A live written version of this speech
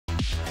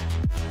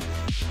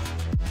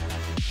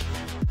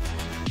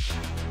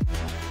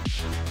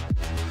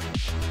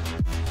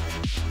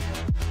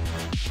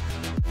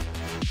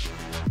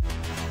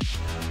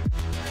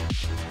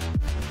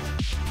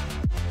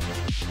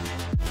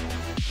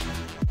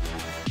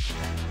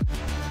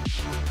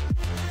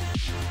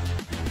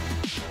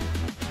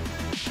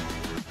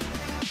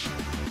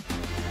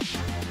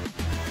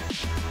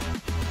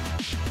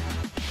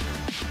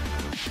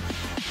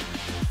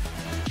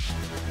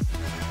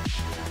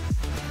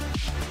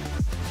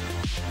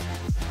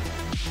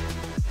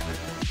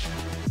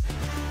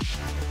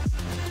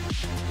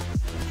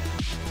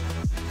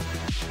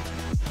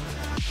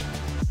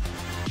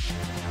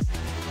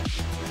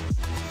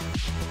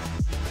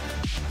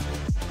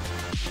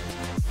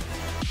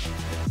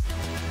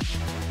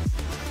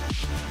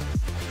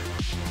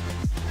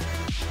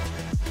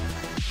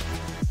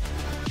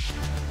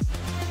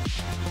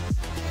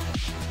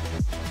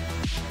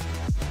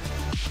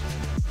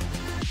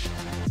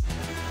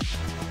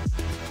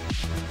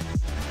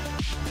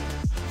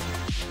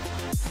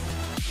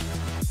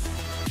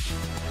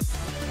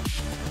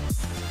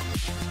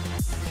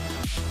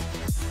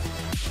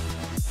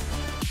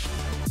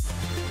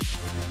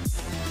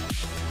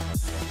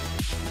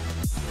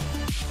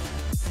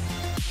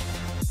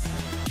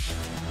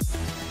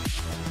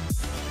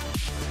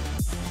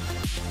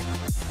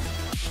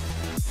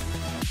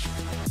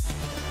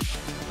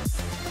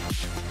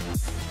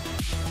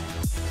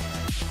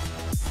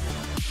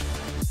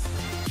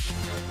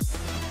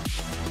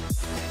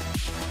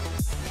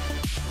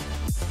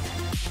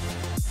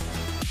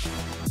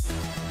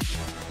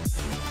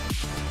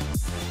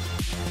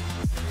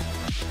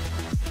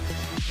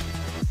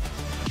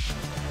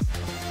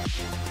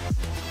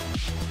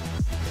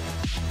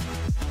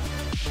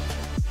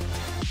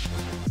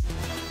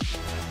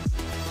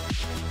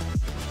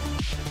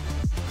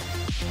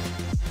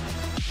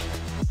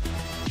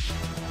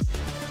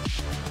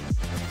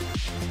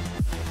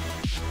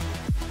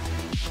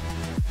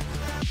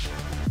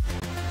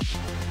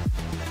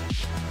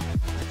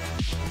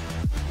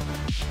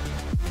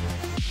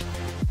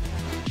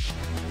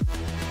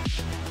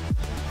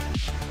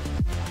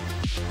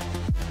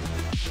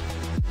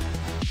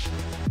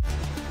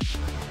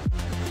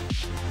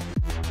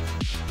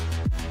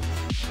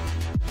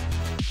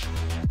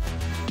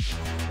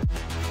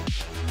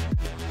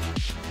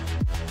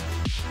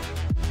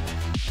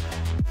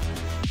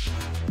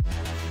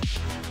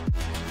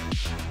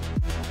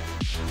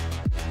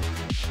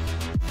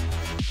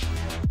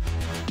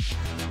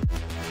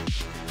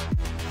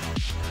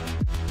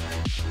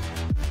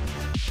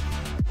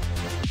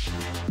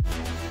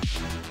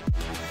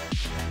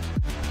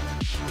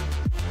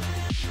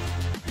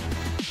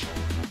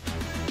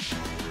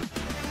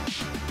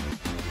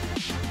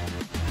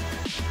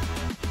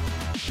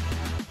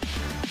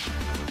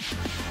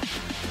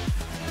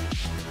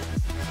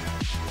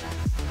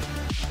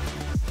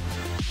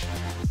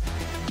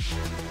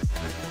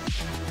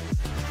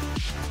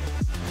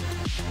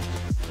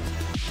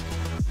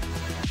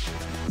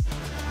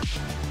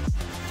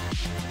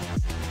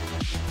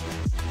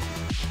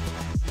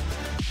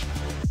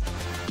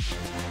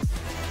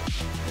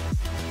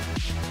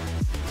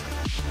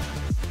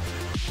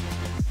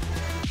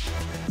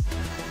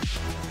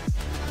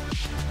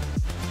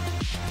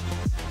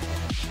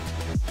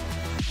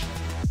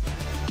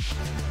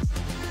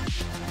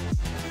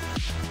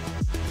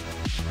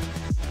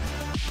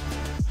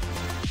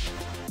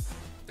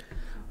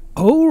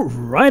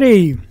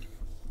Alrighty.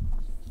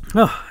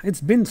 Oh,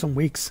 it's been some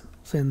weeks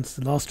since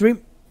the last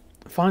stream.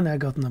 Finally I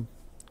gotten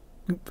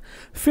a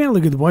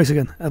fairly good voice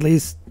again, at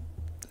least.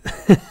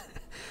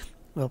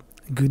 Well,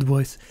 good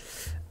voice.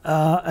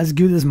 As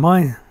good as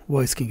my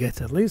voice can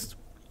get, at least.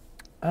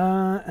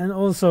 And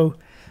also,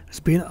 there's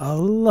been a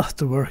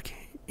lot of work,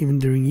 even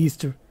during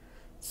Easter.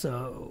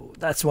 So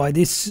that's why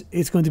this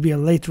is going to be a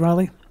late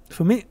rally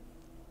for me,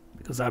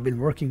 because I've been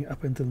working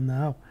up until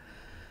now.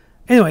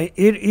 Anyway,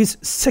 it is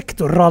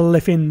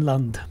Sektorrally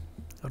Finland,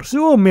 or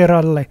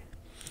Suomi-rally,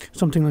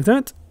 something like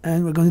that,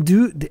 and we're going to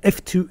do the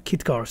F2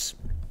 kit cars.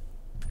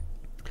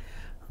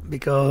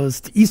 Because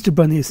the Easter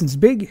Bunny isn't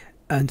big,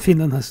 and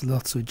Finland has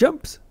lots of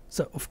jumps,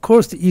 so of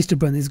course the Easter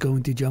Bunny is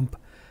going to jump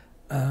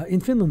in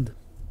Finland.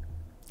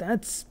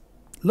 That's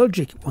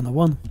logic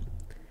 101.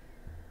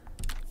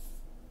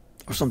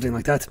 Or something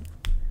like that.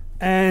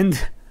 And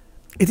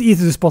it's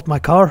easy to spot my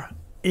car.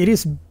 It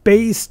is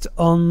based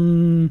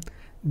on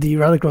the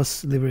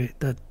Rallycross livery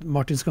that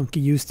Martin Skunke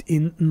used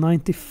in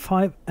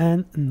 95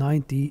 and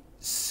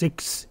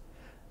 96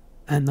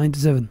 and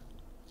 97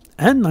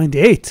 and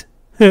 98.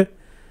 95,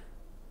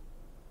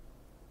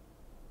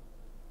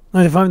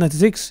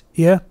 96,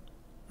 yeah.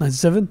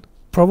 97,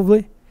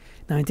 probably.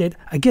 98,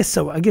 I guess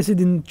so. I guess it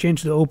didn't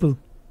change the Opel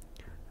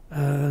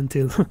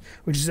until,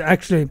 which is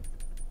actually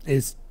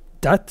is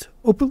that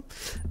Opel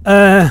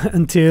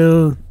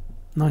until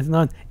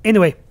 99.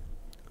 Anyway,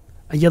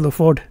 a yellow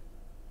Ford.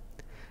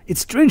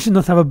 It's strange to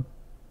not have a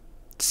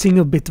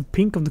single bit of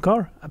pink on the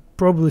car. I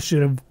probably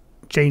should have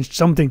changed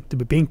something to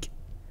be pink.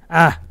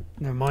 Ah,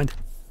 never mind.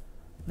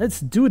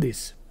 Let's do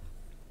this.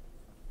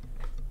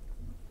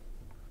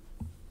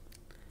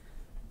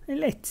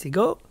 Let's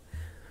go.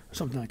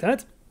 Something like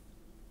that.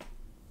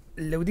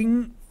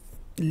 Loading,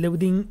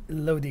 loading,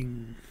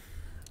 loading.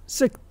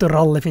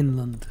 Sektorrally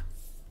Finland.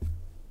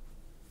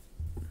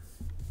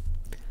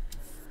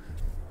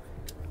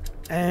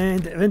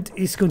 And the event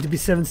is going to be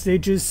 7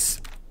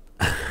 stages.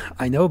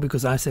 I know,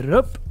 because I set it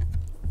up.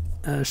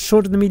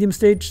 Short and medium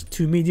stage,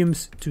 2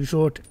 mediums, 2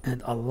 short,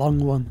 and a long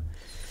one.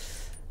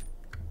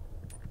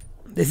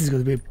 This is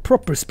going to be a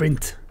proper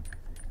sprint.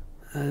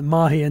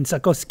 Mahi and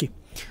Sakoski.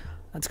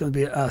 That's going to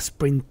be a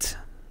sprint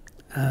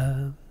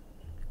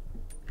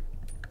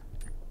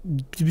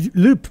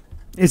loop.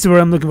 Is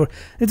what I'm looking for.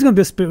 It's going to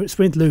be a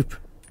sprint loop.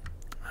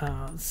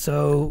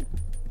 So,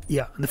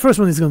 yeah, the first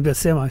one is going to be a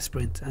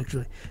semi-sprint.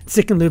 Actually, the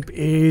second loop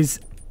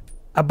is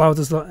about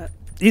as long.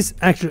 Is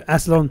actually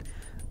as long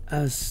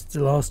as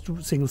the last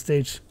single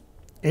stage.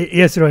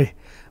 Yes, Roy.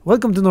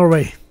 Welcome to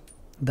Norway.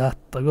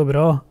 Detta går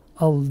bra.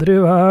 Aldri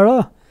vær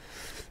da.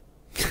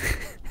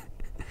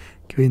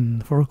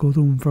 Kvinnfolk og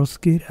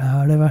tomflasker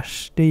det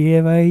verste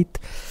jeg vet.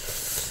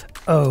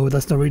 Oh,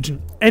 that's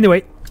Norwegian.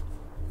 Anyway,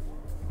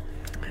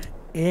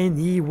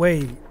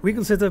 we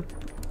can set up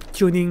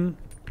tuning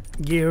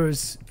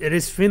gears. It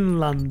is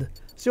Finland.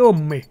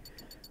 Suomi.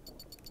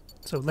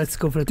 So let's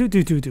go for a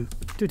 2-2-2-2.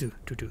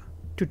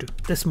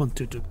 This one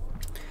 2-2.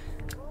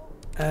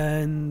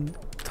 And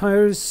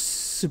tires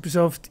super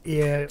soft.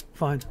 Yeah,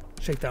 fine.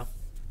 Shakedown.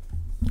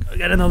 I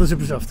got another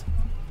super soft.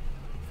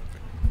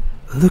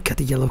 Look at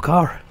the yellow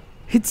car.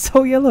 It's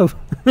so yellow.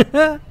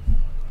 I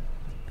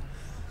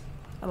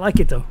like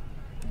it though.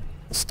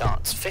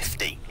 Starts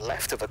 50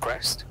 left of a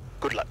crest.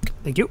 Good luck.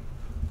 Thank you.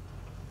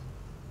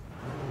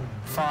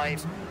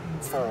 5,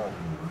 4,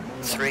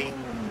 3,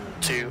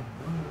 2,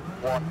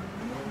 1.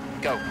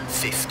 Go.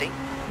 50.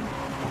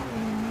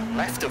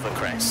 Left of a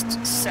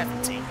crest,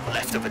 70.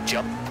 Left of a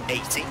jump,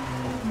 80.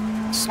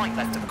 Slight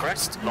left of a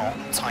crest, long,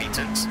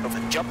 tightens over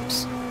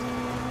jumps.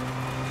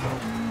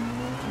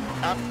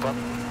 And bump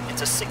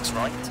into 6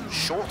 right,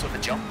 short of a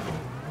jump.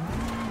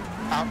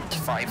 And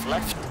 5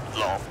 left,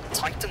 long,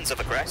 tightens of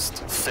a crest,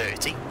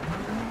 30.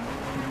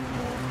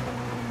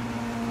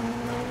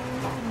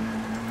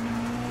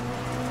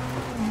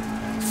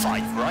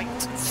 Five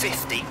right,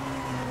 50.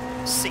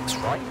 6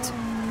 right.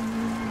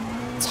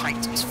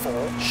 Tightens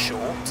 4,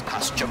 short,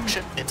 past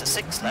junction, into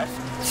 6 left,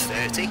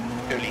 30,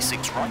 early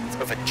 6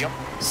 right, over jump,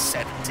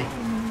 70,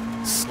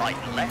 slight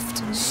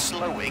left,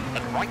 slowing,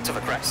 and right of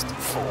a crest,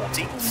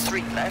 40,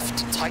 3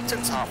 left,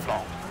 tightens half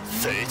long,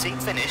 30,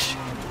 finish.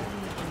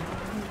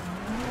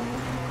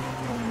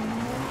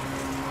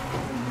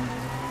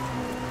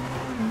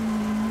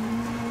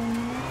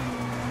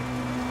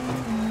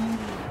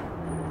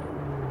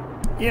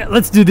 Yeah,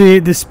 let's do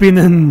the spin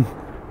and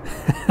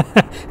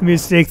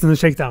mistakes and the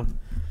shakedown.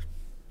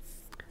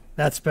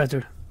 That's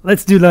better.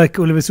 Let's do like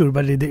Oliver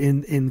Surberg did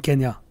in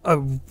Kenya,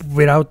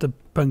 without the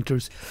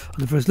punctures on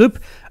the first loop,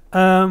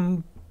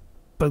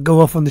 but go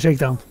off on the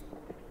shakedown.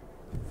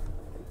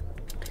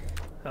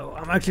 Oh,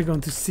 I'm actually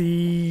going to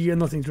see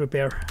nothing to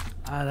repair.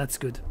 That's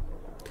good.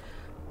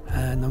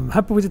 And I'm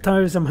happy with the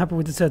tires, I'm happy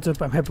with the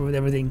setup, I'm happy with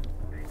everything.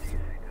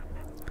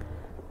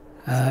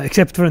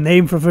 Except for a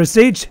name for first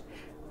stage.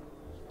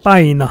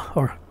 Paina,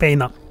 or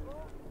Peina.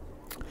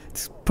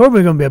 It's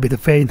probably going to be a bit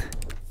of pain.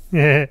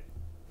 Yeah.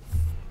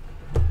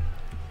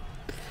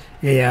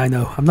 Yeah, I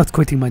know. I'm not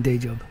quitting my day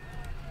job.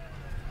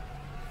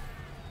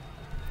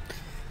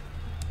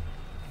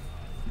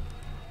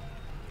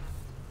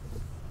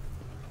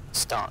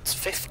 Starts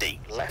 50,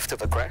 left of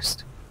the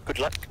crest. Good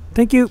luck.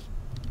 Thank you.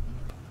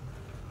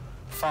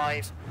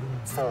 5,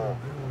 4,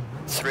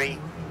 3,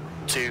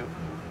 2,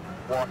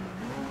 1,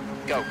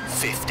 go.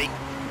 50.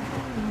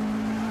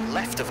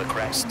 Left of the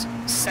crest,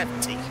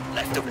 70,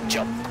 left of the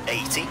jump,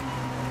 80.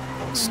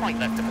 Slight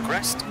left of the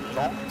crest,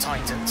 long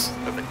tightens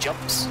over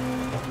jumps.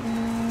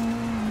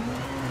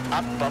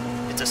 And bump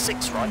into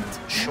 6 right,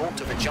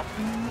 short of a jump.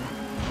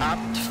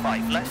 And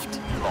 5 left,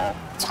 long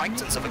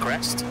tightens of a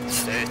crest,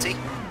 30.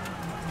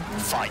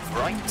 5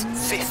 right,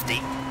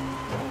 50.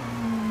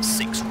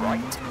 6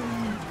 right.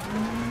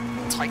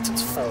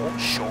 Tightens 4,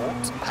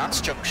 short,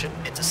 past junction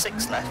into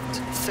 6 left,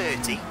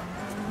 30.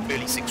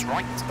 Early 6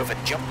 right, over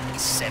jump,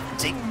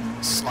 70.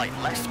 Slight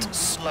left,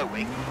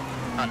 slowing.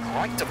 And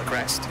right of the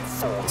crest,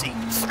 40.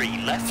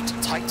 3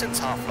 left, tightens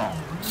half long,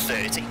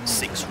 30.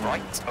 6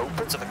 right,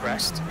 opens of the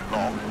crest,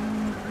 long.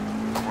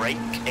 Brake,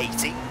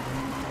 80.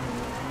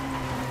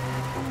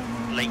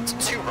 Late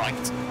 2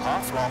 right,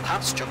 half long,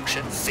 past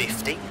junction,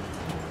 50.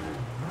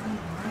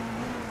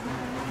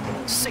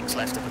 6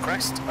 left of the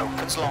crest,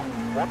 opens long,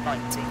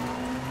 190.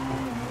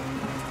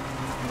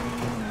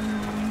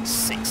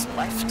 6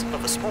 left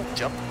of the small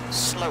jump,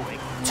 slowing,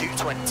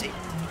 220.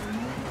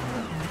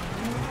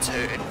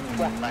 Turn,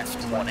 1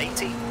 left,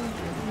 180.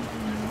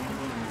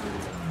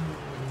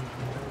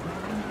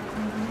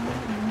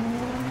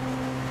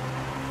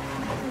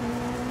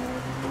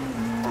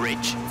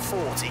 Bridge,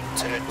 40,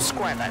 turn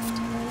square left,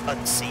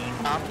 unseen,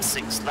 and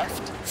 6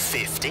 left,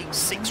 50,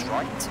 6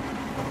 right.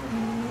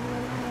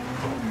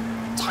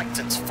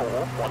 Tightens 4,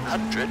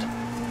 100.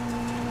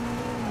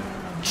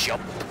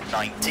 Jump,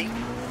 90.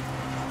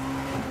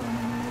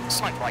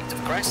 Slight right of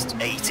the crest,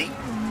 80.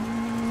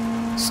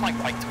 Slight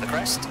right of the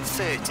crest,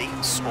 30.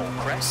 Small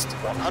crest,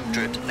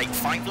 100. Late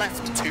 5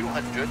 left,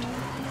 200.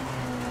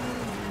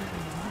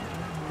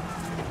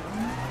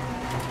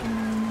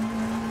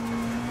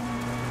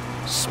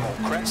 Small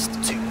crest,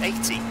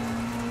 280.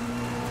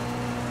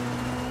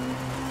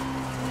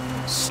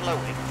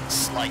 Slowing,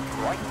 slight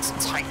right,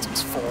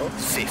 tightens 4,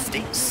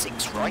 50,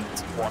 6 right,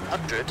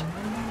 100.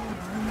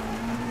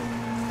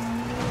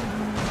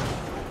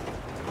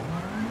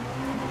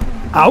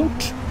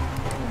 Out.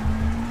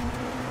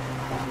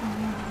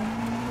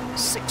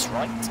 6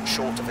 right,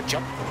 short of a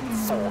jump,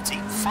 40,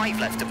 5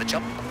 left of a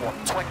jump,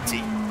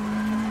 120.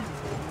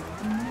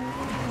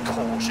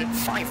 Caution,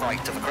 5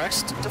 right of a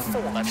crest to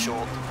 4 left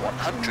short,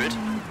 100.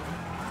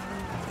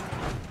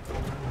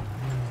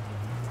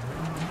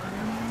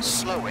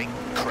 Slowing,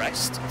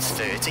 crest,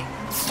 30,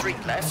 3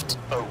 left,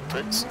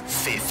 opens,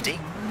 50.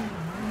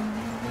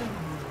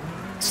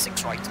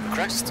 6 right of the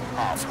crest,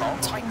 half long,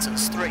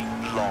 tightens 3,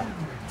 long,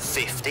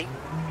 50.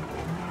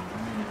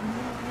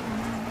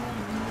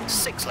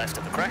 6 left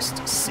of the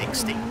crest,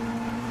 60.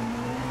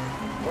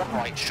 1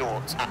 right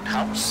short at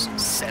house,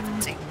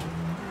 70.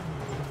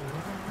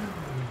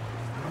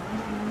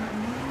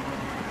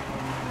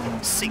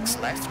 6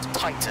 left,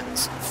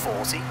 tightens,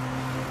 40.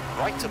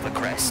 Right of the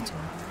crest,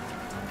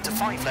 to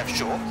 5 left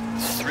short,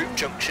 through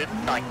junction,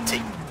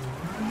 90.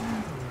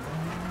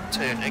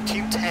 Turn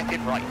acute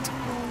hairpin right,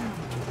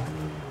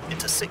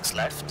 into 6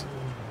 left.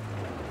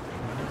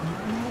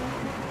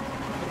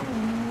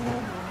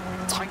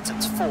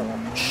 Tightens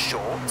 4,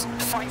 short,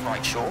 5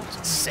 right short,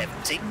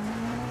 70.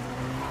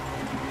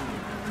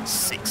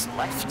 6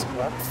 left,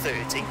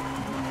 130.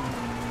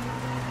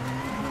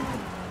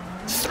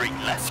 3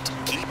 left,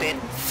 keep in,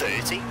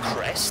 30,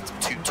 crest,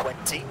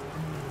 220.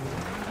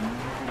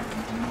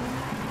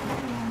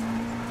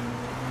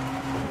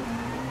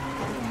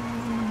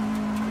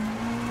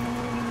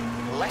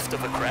 Left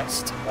of the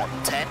crest,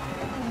 110.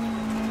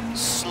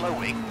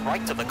 Slowing,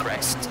 right of the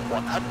crest,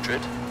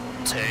 100.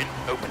 Turn,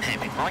 open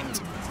hairpin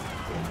right.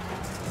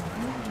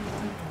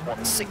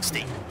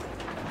 160.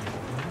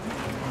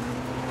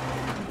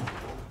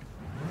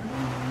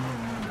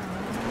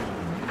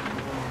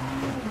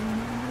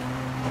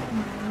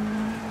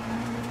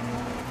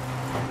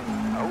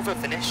 Over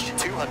finish,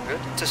 200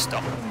 to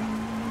stop.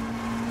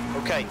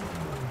 Okay,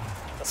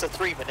 that's a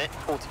 3-minute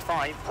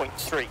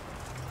 45.3.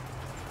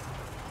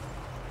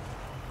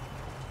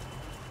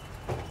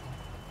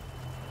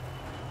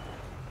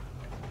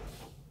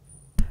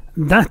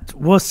 That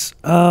was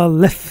a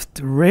left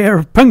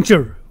rear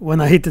puncture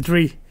when I hit the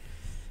tree.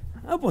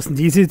 That wasn't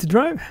easy to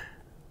drive.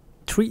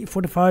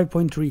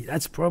 345.3.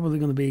 That's probably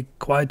going to be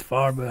quite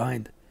far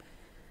behind.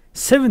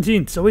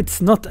 17, so it's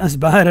not as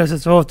bad as I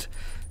thought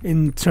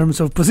in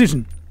terms of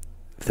position.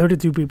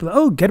 32 people.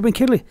 Oh,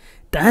 Gr.B.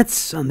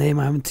 That's a name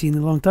I haven't seen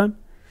in a long time.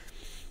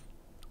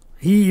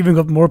 He even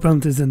got more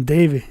penalties than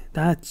Davey.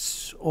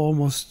 That's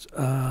almost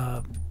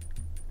a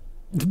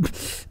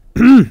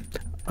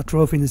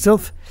trophy in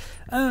itself.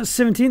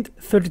 17th,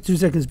 32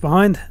 seconds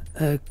behind.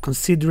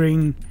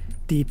 Considering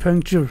the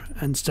puncture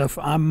and stuff,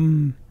 I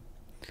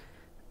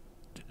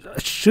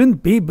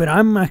shouldn't be, but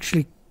I'm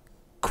actually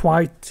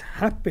quite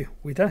happy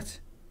with that.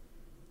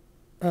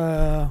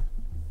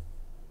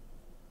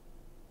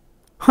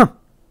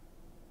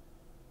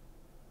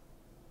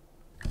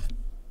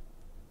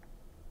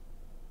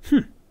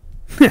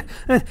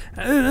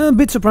 A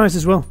bit surprised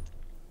as well.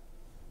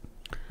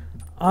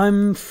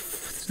 I'm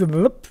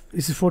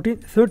this is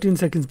 13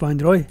 seconds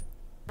behind Roy.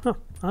 Oh,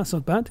 that's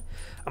not bad.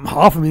 I'm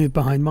half a minute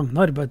behind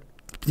Magnar, but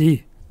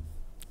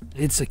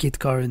it's a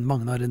KitCar in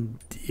Magnar, and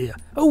yeah.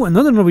 Oh,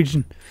 another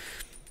Norwegian.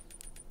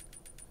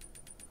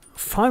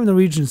 5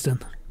 Norwegians then.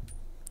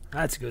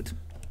 That's good.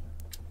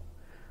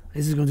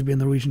 This is going to be a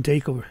Norwegian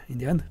takeover in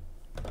the end.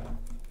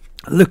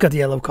 Look at the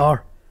yellow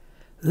car.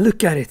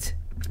 Look at it.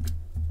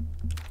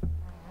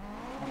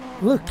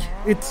 Look,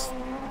 it's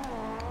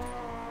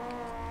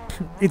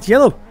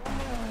yellow.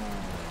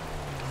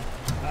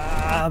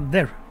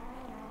 There.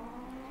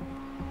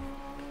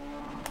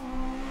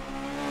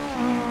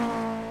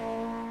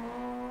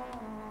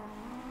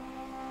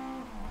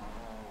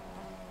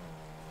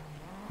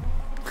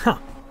 Huh.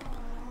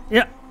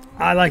 Yeah,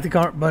 I like the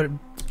car, but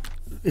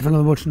if I'm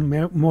gonna watch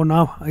more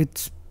now,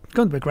 it's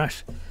going to be a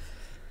crash.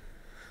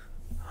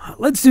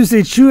 Let's do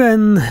stage 2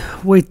 and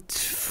wait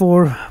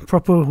for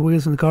proper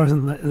wheels on the cars,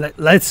 and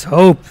let's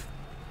hope.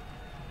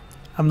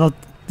 I'm not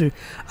doing.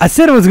 I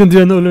said I was going to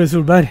do an Oliver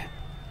Solberg.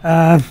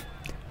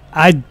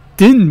 I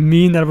didn't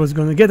mean that I was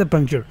going to get a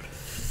puncture.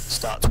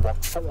 Starts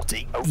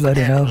 140. Open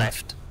Bloody hell.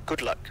 left.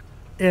 Good luck.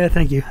 Yeah,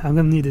 thank you. I'm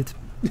going to need it.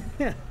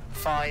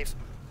 5,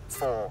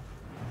 4,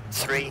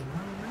 3,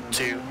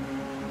 2,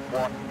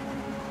 1.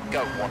 Go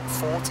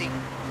 140.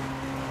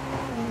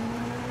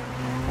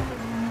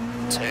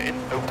 Turn,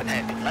 open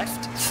hairpin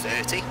left,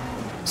 30.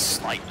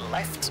 Slight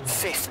left,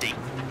 50.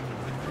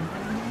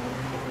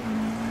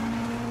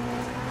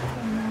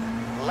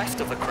 Left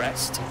of the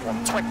crest,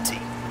 120.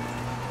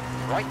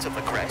 Right of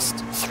the crest,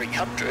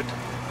 300.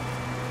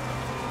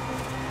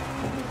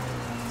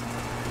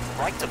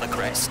 Right of the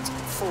crest,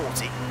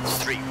 40.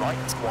 3 right,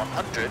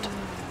 100.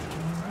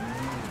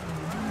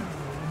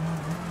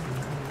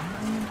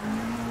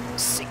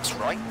 6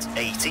 right,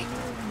 80.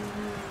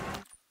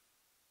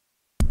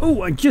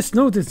 Oh, I just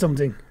noticed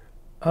something.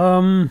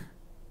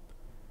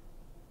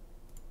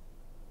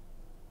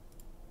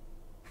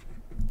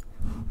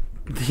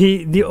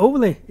 The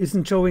overlay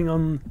isn't showing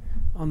on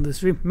the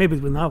stream. Maybe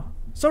it will now.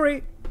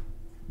 Sorry.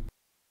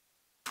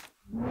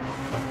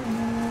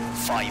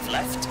 5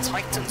 left,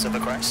 tightens of the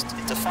crest,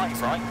 into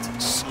 5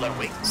 right,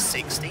 slowing,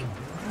 60.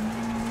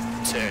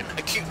 Turn,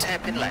 acute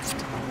hairpin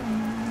left.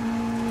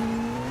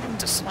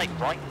 To slight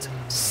right,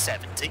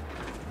 70.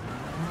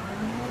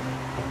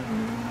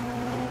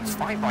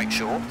 5 right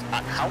short,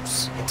 at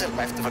house, into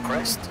left of a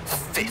crest,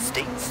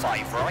 50,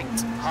 5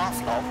 right, half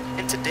long,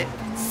 into dip,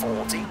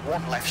 40,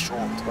 1 left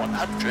short,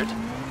 100,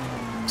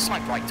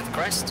 slight right of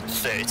crest,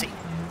 30,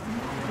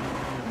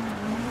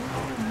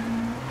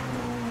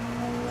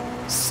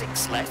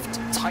 6 left,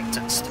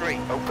 tightens 3,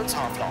 opens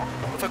half long,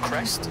 of a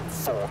crest,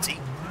 40,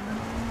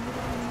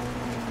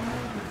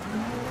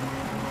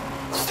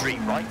 3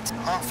 right,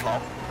 half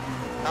long,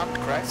 and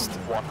crest,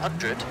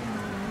 100,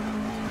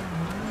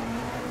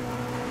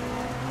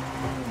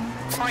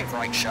 5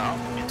 right sharp,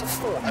 into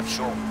 4 left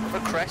short, with a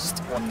crest,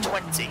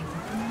 120.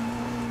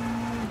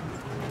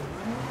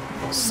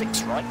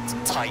 6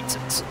 right,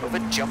 tightens, with a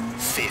jump,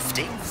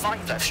 50.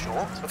 5 left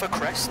short, with a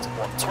crest,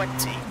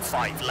 120.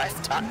 5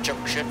 left, at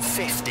junction,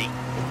 50.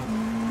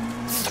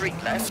 3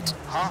 left,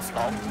 half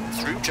long,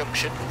 through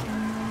junction,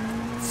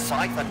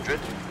 500.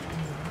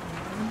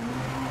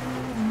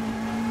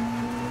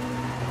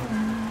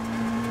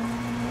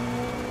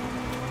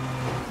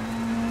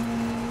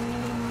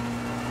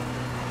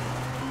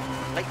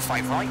 Late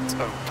 5 right,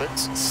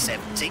 opens,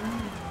 70.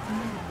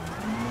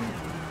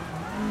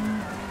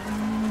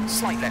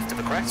 Slight left of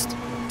the crest,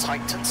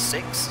 tightens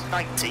 6,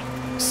 90.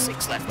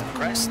 6 left of the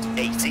crest,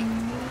 80.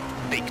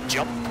 Big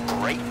jump,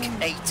 brake,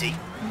 80.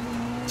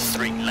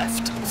 3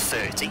 left,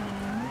 30.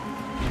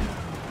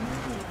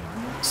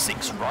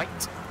 6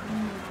 right.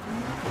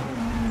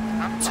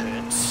 And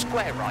turn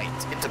square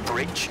right into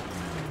bridge.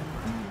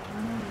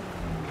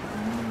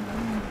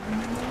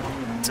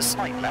 To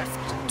slight left,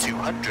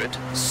 200,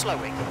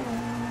 slowing.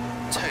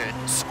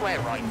 Turn square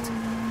right,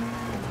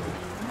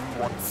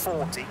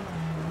 140.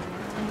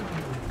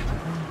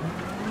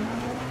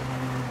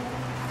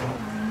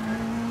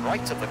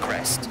 Right of the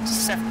crest,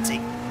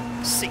 70.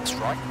 6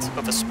 right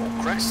of a small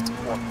crest,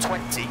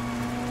 120.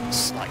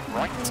 Slight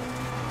right.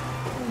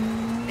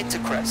 Into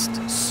crest,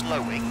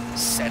 slowing,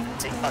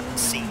 70,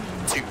 unseen.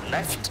 2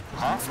 left,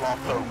 half long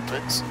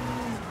opens.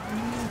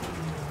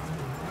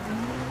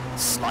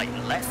 Slight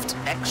left,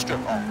 extra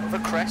long of a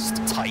crest,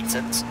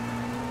 tightens.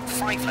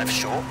 5 left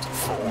short,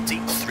 40,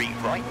 3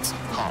 right,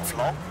 half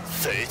long,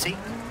 30.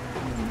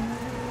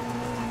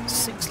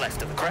 6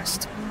 left of the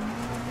crest.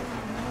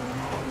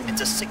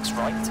 Into 6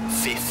 right,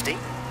 50,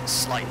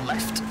 slight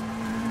left.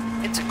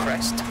 Into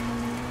crest,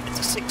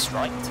 into 6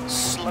 right,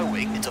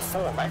 slowing into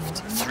 4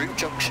 left, through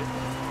junction.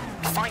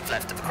 5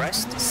 left of the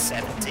crest,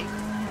 70.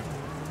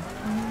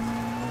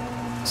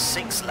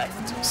 6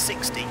 left,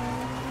 60.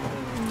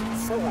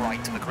 4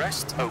 right of the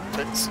crest,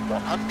 opens,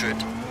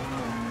 100.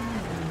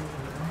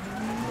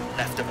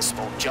 Left of a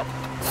small jump,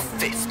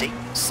 50.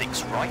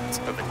 6 right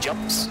over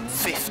jumps,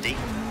 50.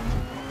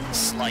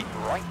 slight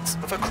right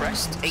of a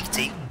crest,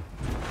 80.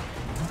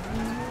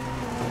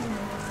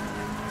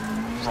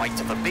 Right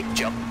of a big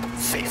jump,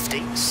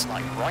 50,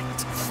 slight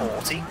right,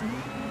 40.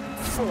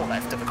 4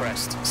 left of a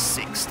crest,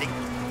 60.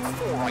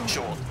 4 right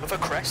short of a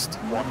crest,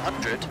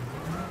 100.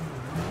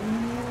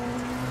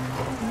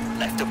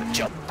 Left of a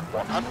jump,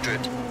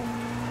 100.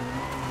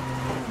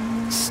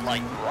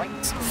 Slight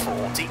right,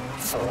 40.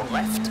 4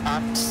 left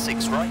and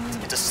 6 right.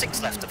 Into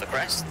 6 left of a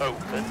crest,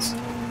 opens.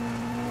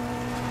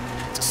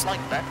 Into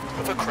slight left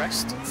of a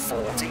crest,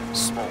 40.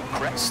 Small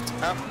crest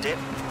and dip,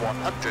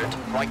 100.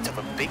 Right of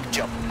a big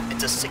jump.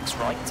 Into 6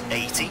 right,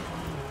 80.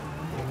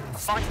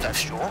 5 left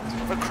short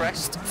of a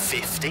crest,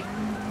 50.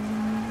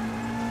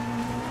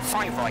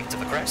 5 right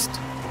of a crest,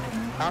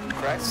 and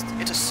crest,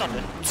 into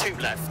sudden, 2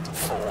 left,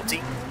 40.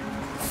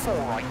 4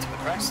 right of a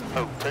crest,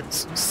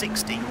 opens,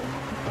 60.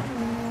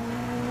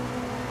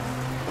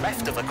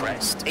 Left of a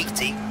crest,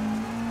 80.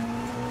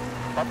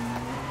 Bump,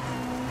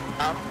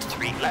 and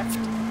 3 left,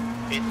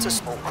 into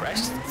small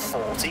crest,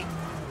 40.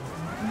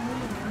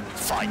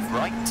 5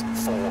 right,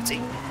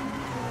 40.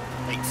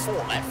 8 4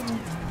 left,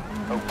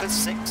 opens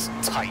 6,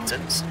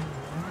 tightens.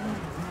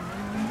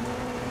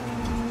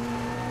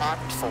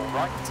 And 4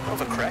 right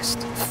of a crest,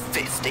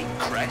 50,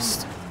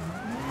 crest.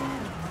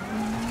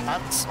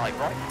 And slight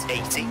right,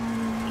 80,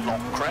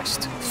 long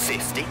crest,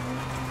 50.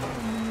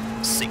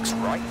 6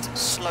 right,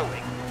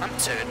 slowing, and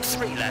turn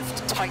 3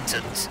 left,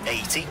 tightens,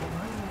 80.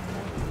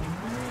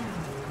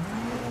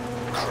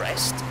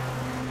 Crest,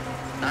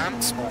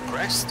 and small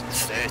crest,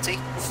 30,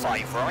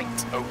 5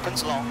 right,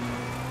 opens long.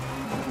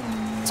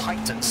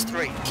 Tightens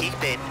 3,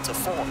 keep in to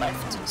 4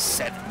 left,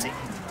 70.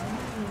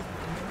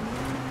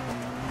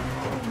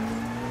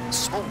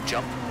 Small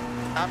jump,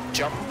 and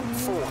jump,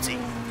 40.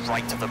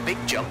 Right of a big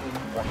jump,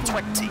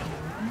 120.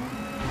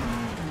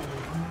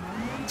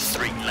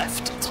 3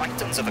 left,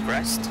 tightens of a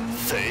crest,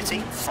 30.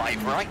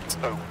 5 right,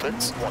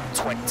 opens,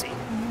 120.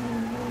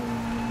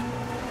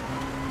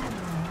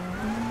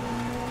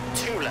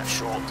 2 left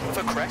short of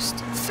a crest,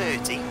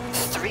 30.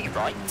 3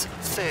 right,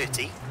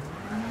 30.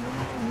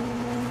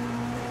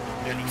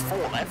 Nearly 4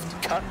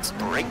 left, cut,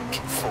 brake,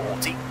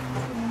 40.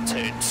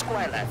 Turn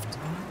square left,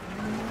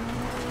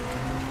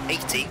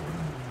 80.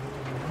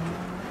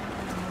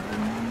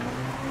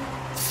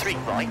 3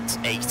 right,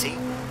 80.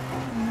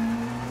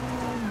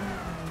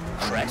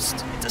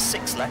 Crest, into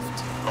 6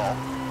 left, long.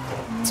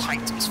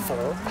 Tightens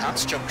 4,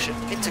 past junction,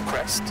 into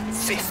crest,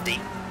 50.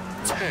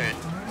 Turn,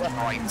 1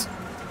 right.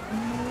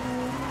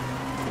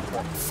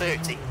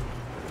 130.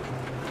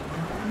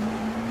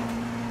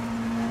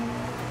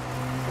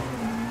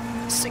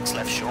 6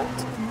 left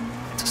short,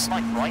 into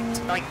slight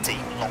right, 90,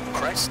 long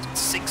crest,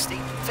 60,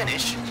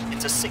 finish,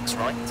 into 6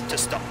 right, to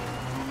stop.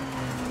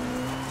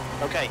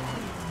 Okay,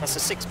 that's a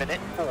 6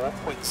 minute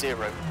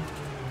 4.0.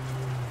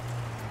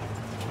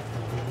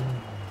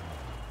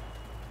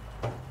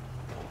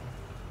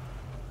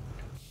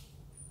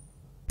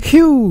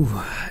 Phew,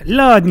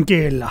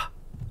 Ladenkela.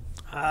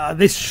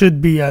 This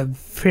should be a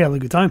fairly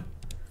good time.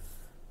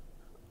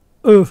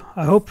 Oh,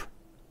 I hope.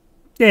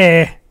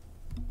 Yeah.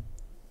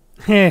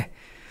 Yeah.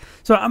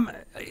 So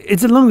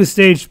it's a longer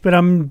stage, but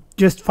I'm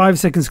just 5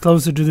 seconds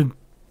closer to the.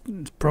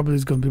 Probably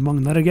is going to be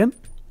among that again.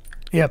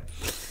 Yeah.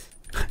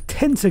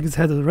 10 seconds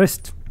ahead of the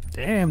rest.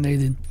 Damn,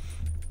 Nathan.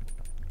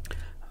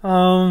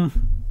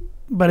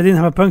 But I didn't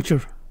have a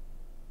puncture.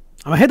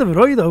 I'm ahead of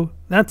Roy though.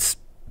 That's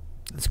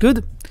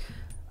good.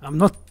 I'm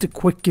not the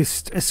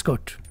quickest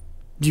escort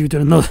due to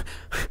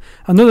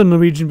another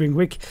Norwegian being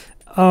quick.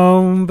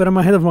 But I'm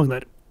ahead of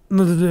Magnar.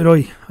 Not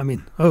Roy. I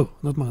mean,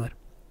 not Magnar.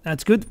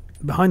 That's good.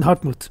 Behind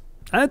Hartmut.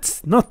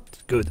 That's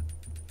not good.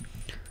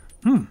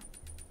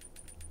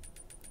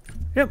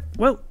 Yep.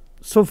 Well,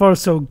 so far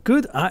so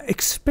good. I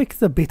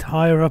expect a bit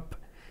higher up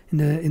in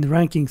the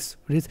rankings.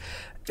 It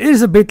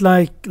is a bit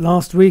like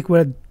last week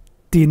where I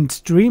didn't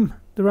stream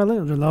the rally,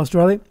 or the last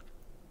rally.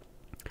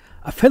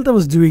 I felt I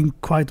was doing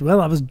quite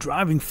well. I was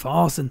driving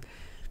fast, and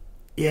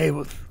yeah,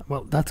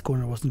 well, that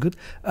corner wasn't good.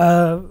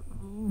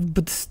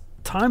 But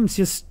times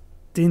just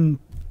didn't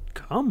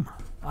come.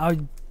 I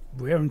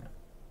weren't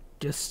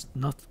just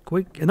not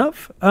quick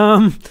enough.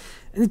 And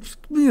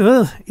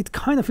it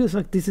kind of feels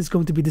like this is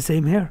going to be the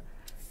same here.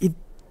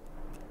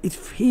 It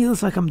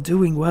feels like I'm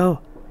doing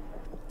well.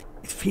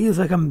 It feels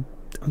like I'm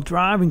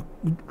driving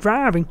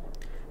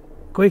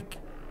quick,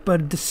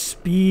 but the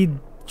speed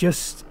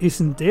just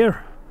isn't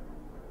there.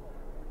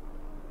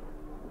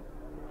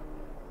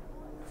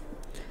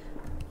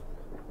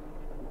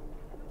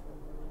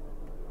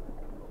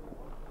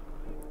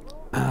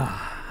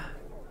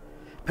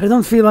 But I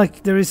don't feel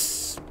like there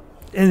is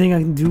anything I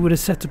can do with a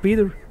setup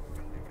either.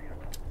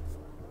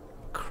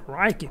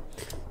 Crikey.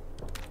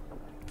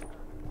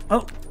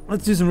 Oh,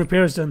 let's do some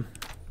repairs then.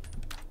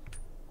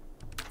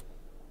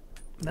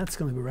 That's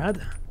gonna be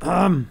rad.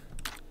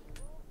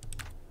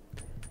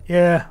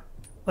 Yeah,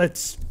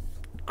 let's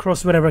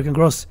cross whatever I can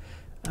cross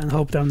and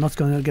hope that I'm not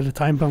gonna get a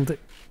time penalty.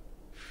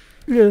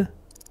 Yeah.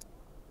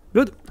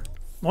 Good.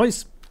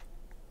 Nice.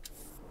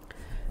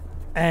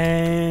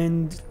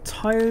 And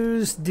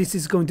tires, this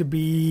is going to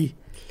be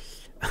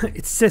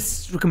it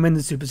says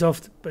recommended super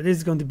soft, but this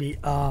is going to be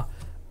a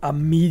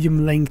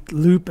medium length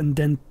loop and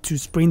then 2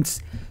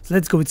 sprints. So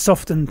let's go with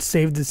soft and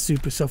save the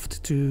super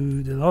soft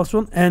to the last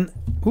one. And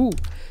ooh,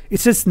 it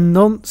says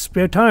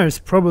non-spare tires,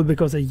 probably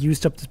because I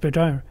used up the spare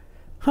tire.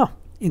 Huh,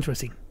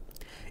 interesting.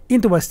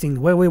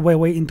 Interesting,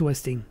 way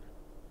interesting.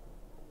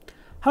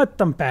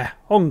 Hattanpää,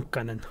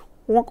 honkanen.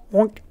 Wonk,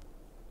 wonk.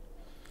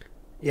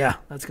 Yeah,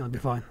 that's gonna be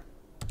fine.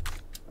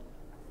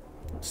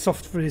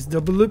 Soft for this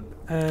double loop,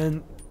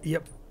 and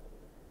yep.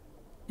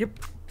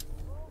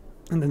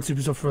 And then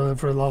super soft for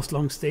the last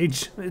long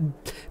stage.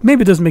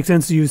 Maybe it doesn't make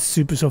sense to use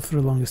super soft for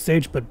the longest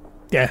stage, but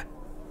yeah.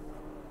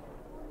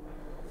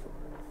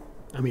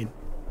 I mean,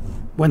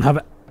 when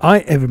have I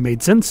ever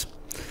made sense?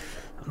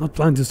 I'm not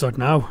planning to start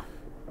now.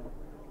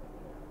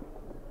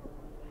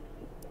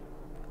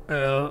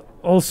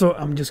 Also,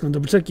 I'm just going to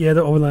double check. Yeah,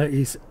 the overlay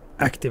is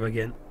active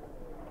again.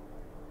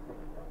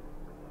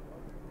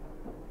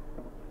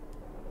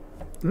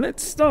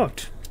 Let's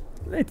start.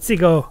 Let's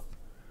go.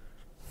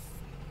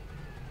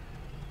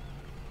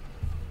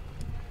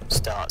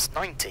 Starts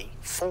 90,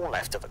 4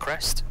 left of a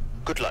crest.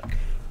 Good luck.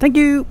 Thank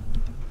you.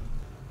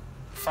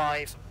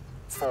 5,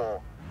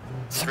 4,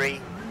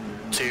 3,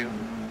 2,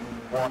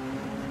 1,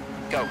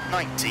 go.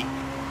 90.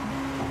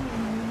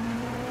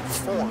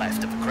 4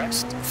 left of a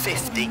crest.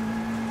 50.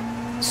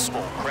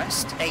 Small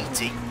crest.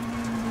 80.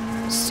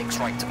 6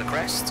 right of a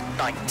crest.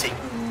 90.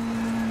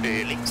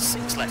 Early.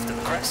 6 left of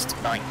a crest.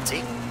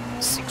 90.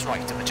 6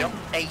 right of a jump.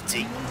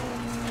 80.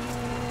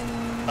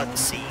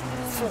 Unseen.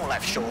 4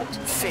 left short,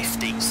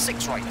 50,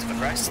 6 right of a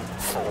crest,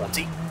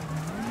 40,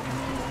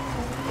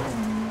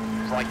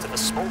 right of a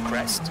small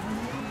crest,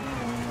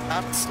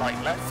 and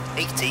slight left,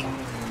 80,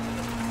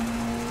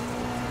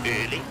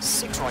 early,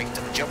 6 right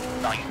of a jump,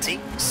 90,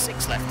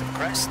 6 left of a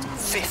crest,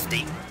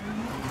 50,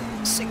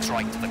 6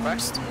 right of a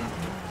crest,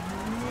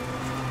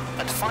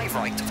 and 5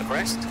 right of a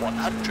crest,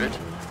 100,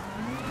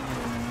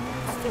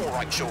 4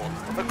 right short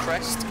of a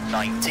crest,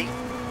 90,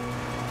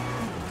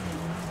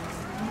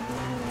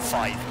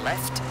 5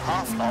 left,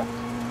 half long,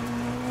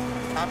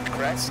 and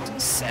crest,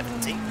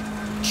 70,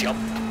 jump,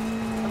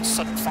 and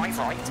sudden 5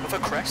 right of a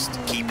crest,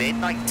 keep in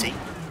 90,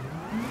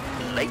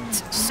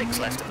 late, 6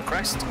 left of a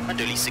crest,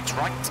 and early 6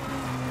 right,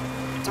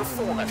 into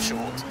 4 left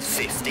short,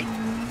 50,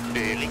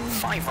 early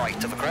 5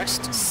 right of a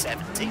crest,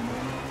 70,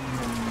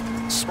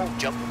 small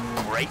jump,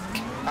 break,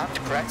 and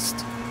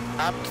crest,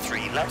 and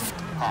 3 left,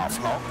 half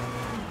long,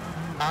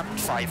 and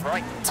 5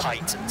 right,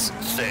 tightens,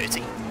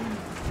 30,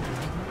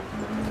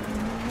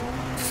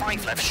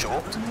 5 left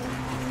short,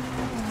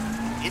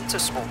 into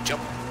small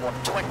jump,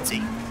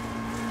 120,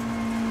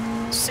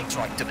 6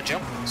 right of a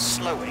jump,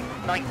 slowing,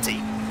 90,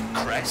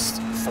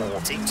 crest,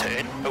 40,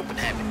 turn, open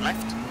hairpin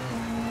left,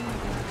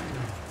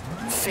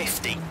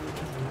 50,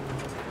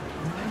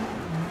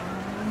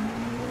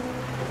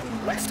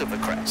 left of a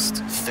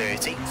crest,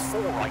 30,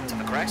 4 right of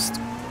a crest,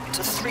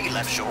 into 3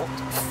 left short,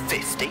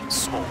 50,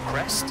 small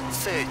crest,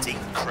 30,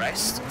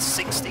 crest,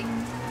 60,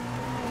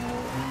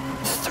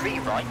 3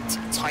 right,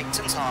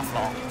 tightens half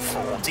long,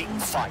 40,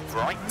 5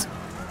 right,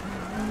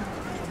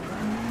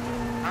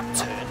 and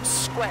turns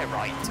square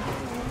right,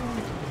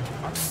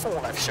 and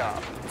 4 left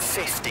sharp,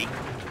 50,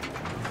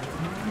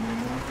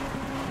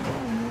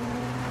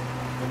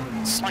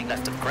 slight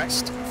left of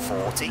crest,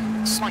 40,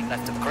 slight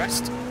left of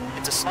crest,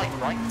 into slight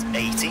right,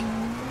 80,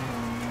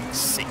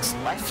 6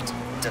 left,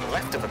 to the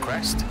left of a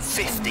crest,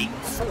 50,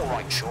 4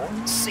 right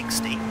short,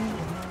 60,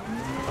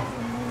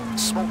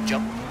 small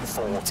jump,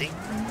 40,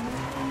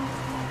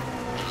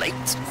 late,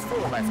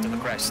 4 left of a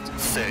crest,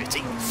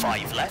 30,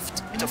 5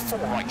 left, into 4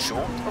 right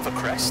short of a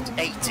crest,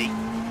 80,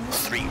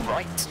 3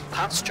 right,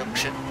 past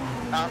junction,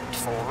 and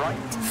 4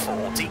 right,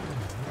 40,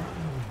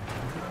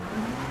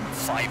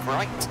 5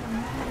 right,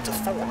 into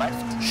 4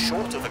 left,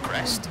 short of a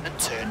crest, and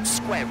turn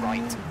square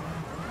right,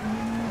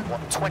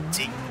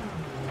 120,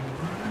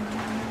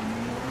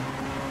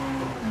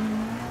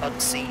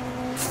 unseen,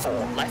 4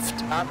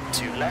 left, and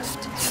 2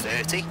 left,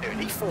 30,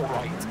 early 4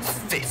 right,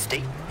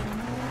 50,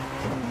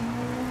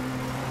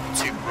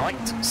 2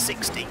 right,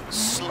 60,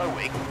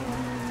 slowing,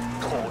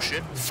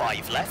 caution,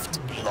 5 left,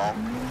 long,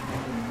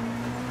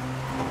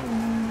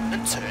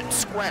 and turn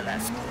square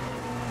left,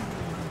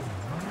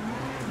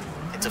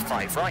 into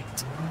 5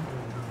 right,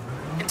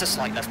 into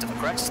slight left of a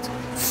crest,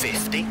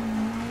 50,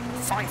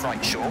 5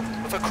 right short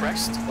of a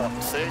crest,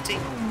 130,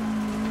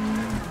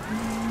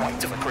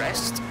 right of a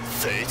crest,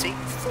 30,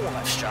 4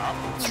 left sharp,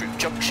 through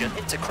junction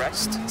into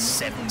crest,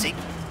 70,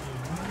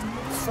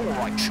 4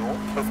 right short,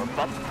 over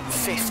bump,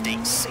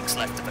 50, 6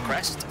 left of the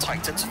crest,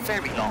 tightens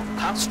very long,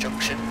 past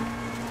junction,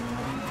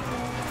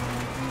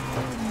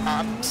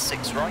 and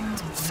 6 right,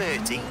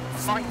 30,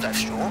 5 left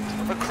short,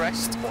 over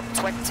crest,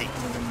 120,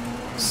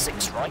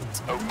 6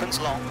 right, opens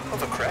long,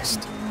 over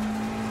crest,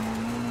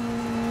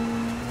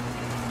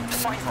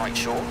 5 right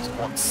short,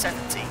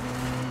 170,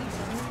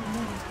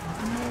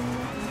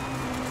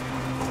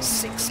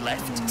 6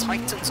 left,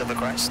 tightens over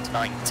crest,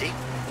 90,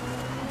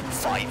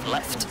 5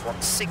 left,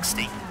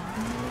 160,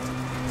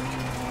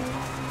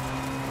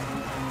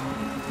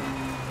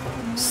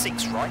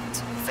 6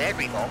 right,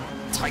 very long,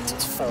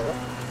 tightens 4,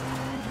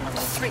 and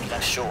 3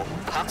 left short,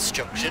 past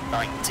junction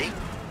 90.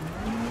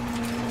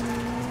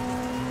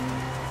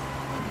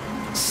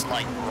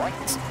 Slight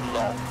right,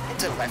 long,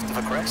 into left of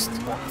a crest,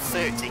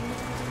 130.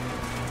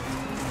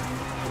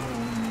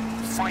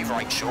 5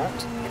 right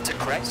short, into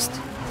crest,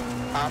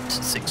 and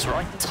 6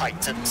 right,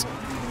 tightens.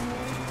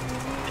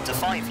 Into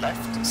 5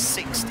 left,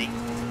 60.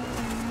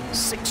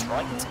 6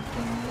 right,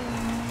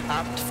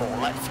 and 4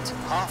 left,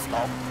 half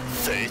long,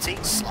 30,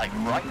 slight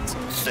right,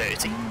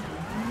 30.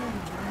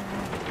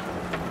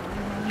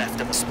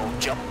 Left of a small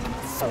jump,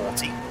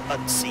 40,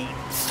 unseen,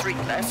 3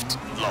 left,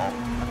 long,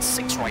 and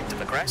 6 right of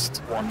the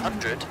crest,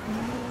 100.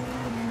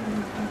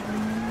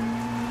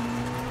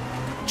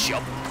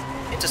 Jump,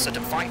 into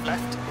sudden 5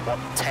 left,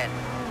 110.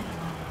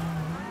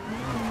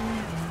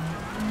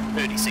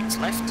 36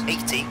 left,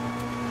 80.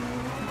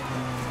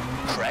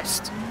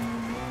 Crest.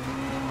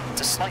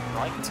 To slight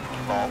right,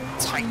 long,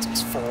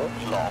 tightens 4,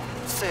 long,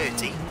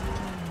 30.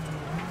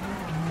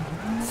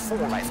 4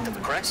 left of a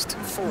crest,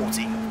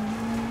 40.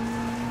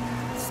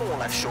 4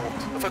 left short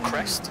of a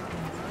crest.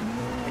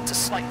 Into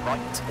slight right,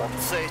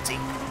 130.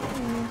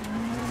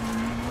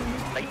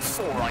 Late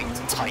 4 right,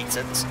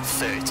 tightens,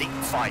 30.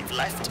 5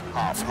 left,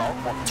 half long,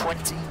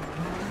 120.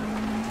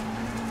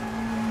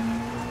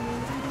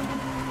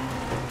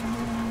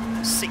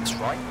 6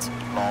 right,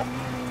 long.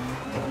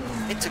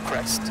 Into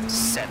crest,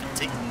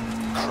 70.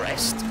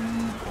 Crest,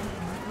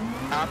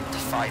 and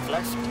 5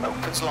 left,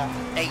 opens long,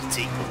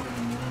 80.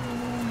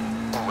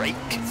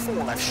 Brake,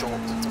 4 left short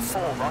to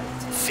 4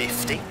 right,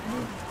 50.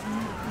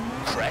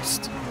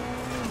 Crest,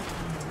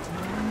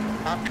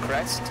 and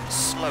crest,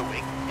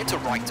 slowing, into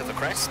right of the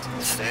crest,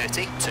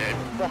 30. Turn,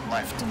 1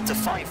 left to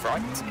 5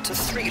 right, into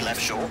 3 left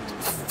short,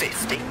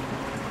 50.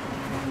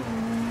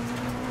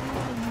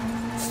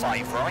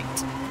 5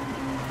 right,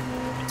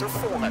 into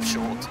 4 left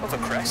short of a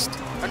crest,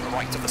 and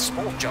right of a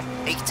small jump,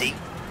 80.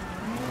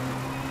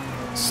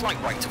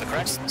 Slight right to the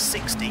crest,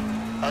 60,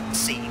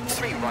 unseen,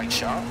 3 right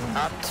sharp,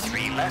 and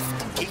 3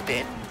 left, keep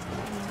in.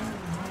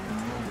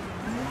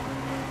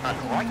 And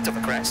right to the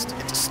crest,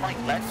 into slight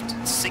left,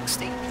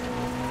 60.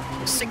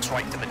 6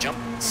 right to the jump,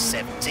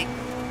 70.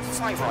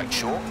 5 right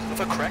short, of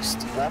a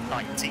crest,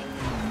 190.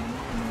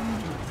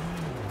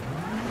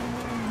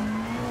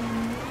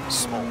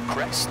 Small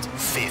crest,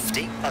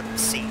 50,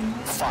 unseen,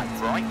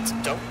 5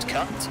 right, don't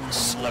cut,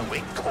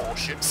 slowing,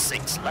 caution,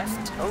 6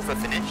 left, over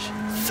finish,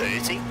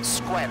 30,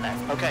 square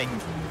left. Okay,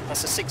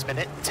 that's a 6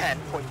 minute,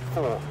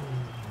 10.4.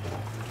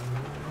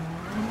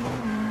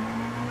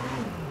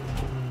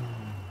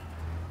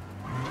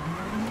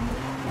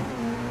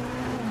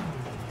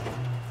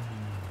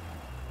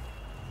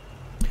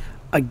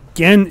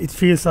 Again, it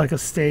feels like a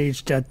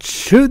stage that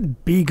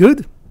should be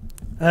good.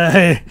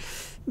 But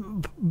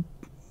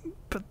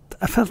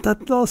I felt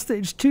that last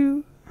stage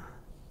too.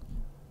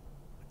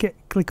 Okay,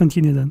 click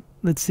continue then.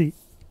 Let's see.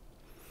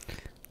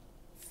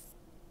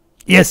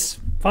 Yes,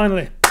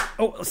 finally.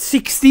 Oh,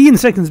 16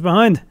 seconds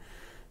behind.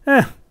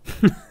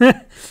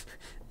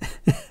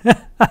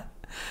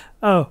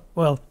 Oh,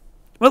 well.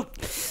 Well,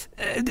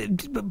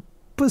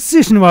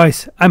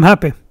 position-wise, I'm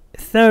happy.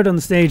 3rd on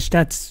the stage,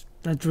 that's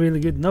really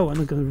good. No, I'm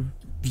not going to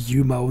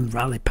view my own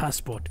rally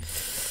passport.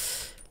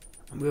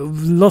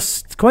 We've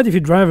lost quite a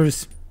few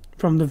drivers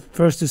from the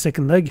 1st to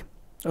 2nd leg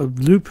of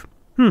loop.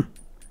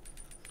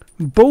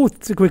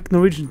 Both the quick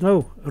Norwegians.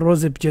 No,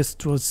 Rosip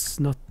just was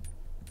not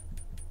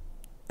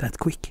that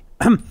quick.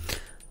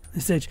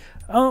 This stage.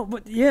 Oh,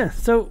 but yeah.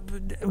 So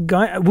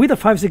guy with a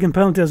 5-second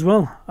penalty as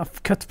well.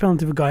 I've cut the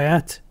penalty for the guy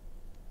at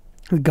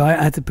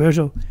the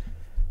Peugeot.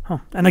 Huh.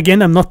 And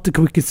again, I'm not the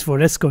quickest for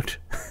escort.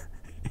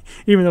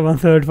 Even though I'm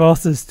 3rd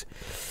fastest,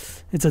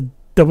 it's a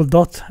double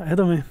dot ahead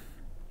of me.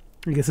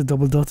 I guess a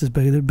double dot is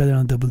better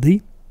than double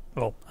D.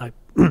 Well,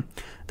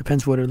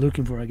 depends what they're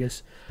looking for, I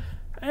guess.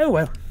 Oh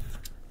well.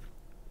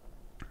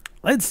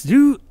 Let's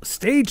do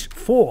stage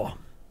 4.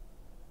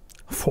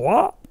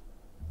 4.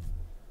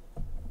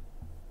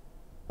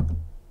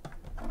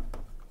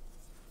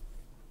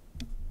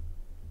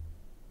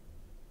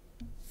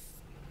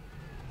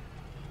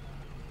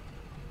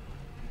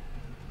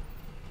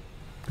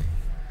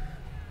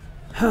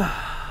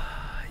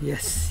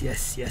 Yes.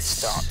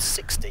 Start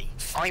 60,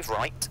 5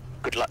 right,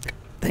 good luck.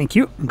 Thank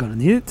you, I'm gonna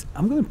need it.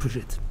 I'm gonna push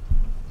it.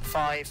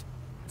 5,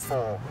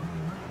 4,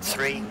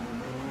 3,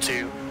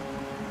 2,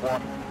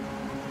 1,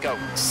 go,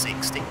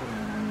 60.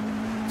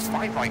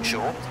 5 right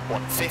short,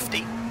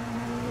 150.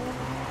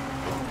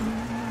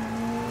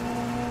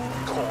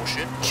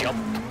 Caution,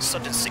 jump,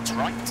 sudden 6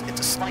 right,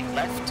 into slight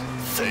left,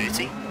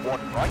 30,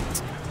 1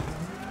 right.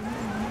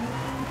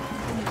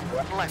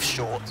 1 left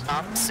short,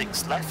 and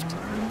 6 left.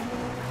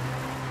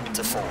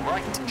 Into 4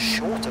 right,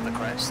 short of the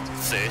crest,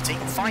 30,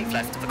 5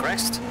 left of the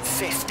crest,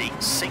 50,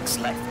 6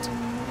 left.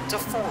 To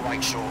 4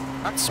 right short,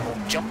 and small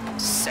jump,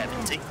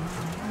 70.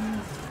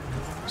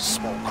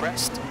 Small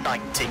crest,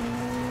 90.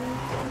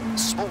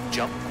 Small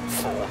jump,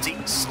 40,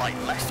 slight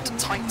left,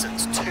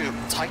 tightens 2,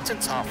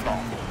 tightens half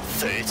long,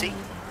 30.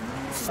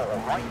 4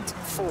 right,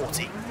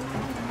 40.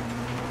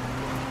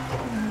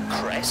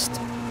 crest,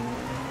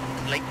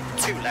 late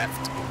 2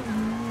 left,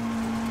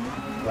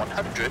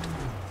 100,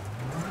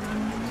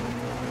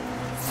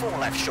 4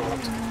 left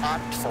short,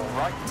 and 4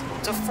 right,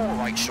 to 4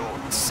 right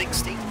short,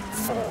 60,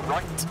 4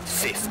 right,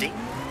 50,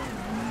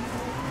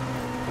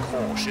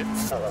 caution,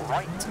 4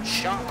 right,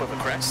 sharp of a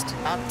crest,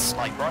 and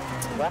slight right,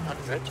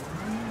 100,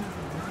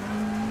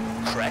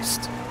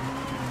 crest,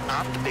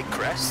 and big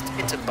crest,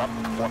 into bump,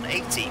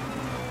 180,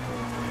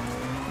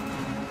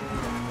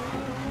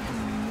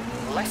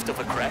 left of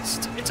a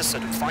crest, into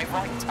sudden 5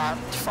 right, and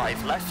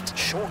 5 left,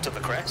 short of a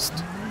crest,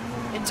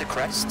 into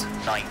crest,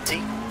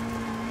 90,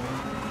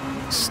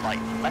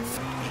 slight left,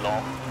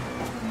 long,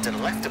 to the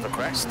left of a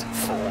crest,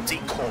 40,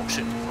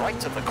 caution,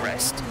 right of a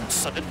crest,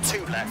 sudden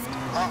 2 left,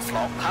 half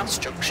long,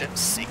 past junction,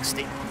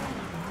 60,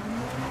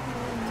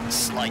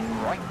 slight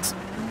right,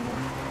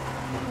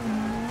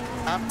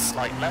 and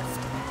slight left,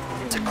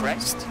 into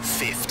crest,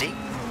 50,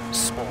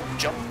 small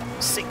jump,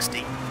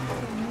 60,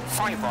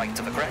 5 right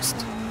of a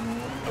crest,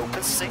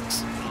 open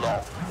 6,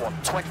 long,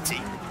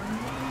 120,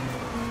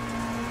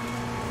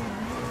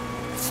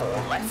 4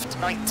 left,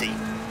 90,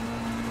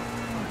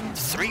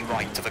 3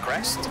 right of a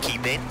crest,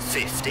 keep in,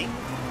 50,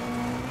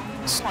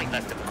 slight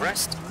left of a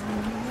crest,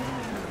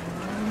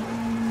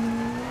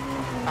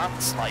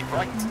 and slight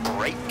right,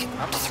 brake,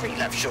 and 3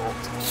 left short,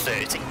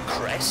 30,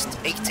 crest,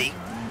 80,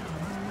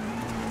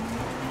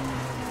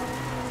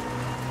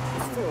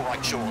 4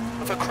 right short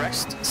of a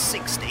crest,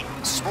 60,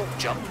 small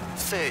jump,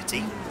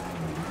 30,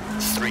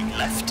 3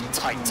 left,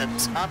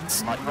 tightens, and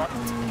slight right,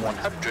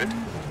 100,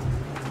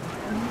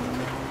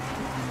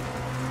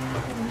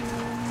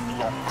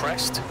 long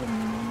crest,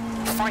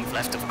 5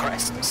 left of a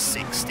crest,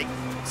 60,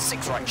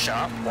 6 right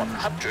sharp,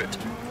 100,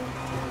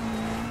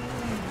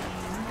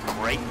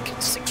 brake,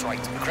 6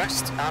 right of a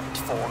crest, and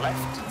 4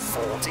 left,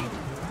 40,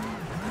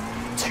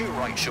 2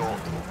 right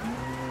short,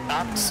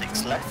 and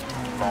 6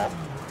 left, long,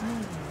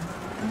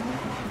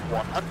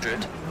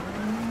 100,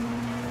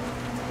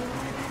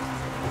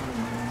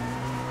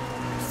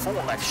 4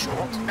 left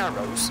short,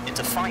 narrows,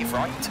 into 5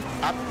 right,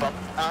 and bump,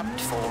 and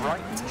 4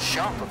 right,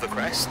 sharp of a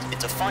crest,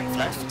 into 5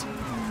 left,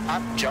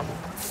 and jump,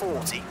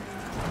 40,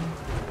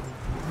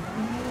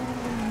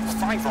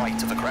 5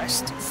 right of a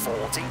crest,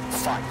 40,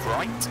 5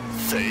 right,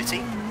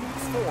 30,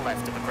 4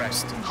 left of a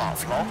crest,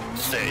 half long,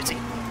 30,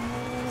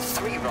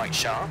 3 right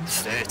sharp,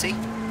 30,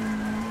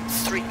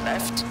 3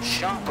 left,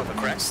 sharp of a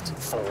crest,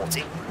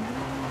 40,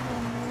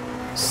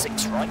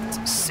 6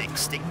 right,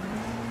 60,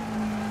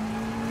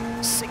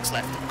 6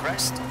 left of a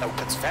crest,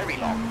 opens very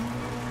long,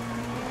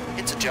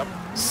 into jump,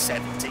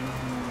 70,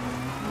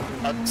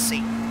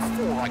 unseen,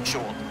 4 right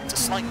short, into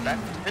slight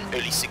left, and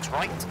early 6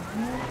 right,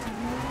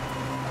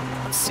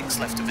 and 6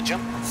 left of a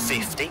jump,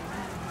 50,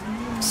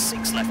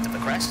 6 left of a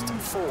crest,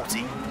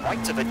 40,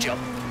 right of a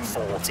jump,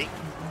 40,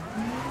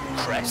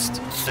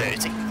 crest,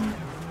 30,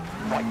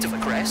 right of a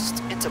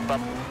crest, into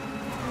bump,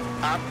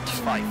 and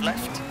 5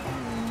 left,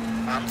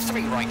 and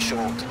 3 right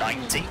short,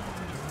 90,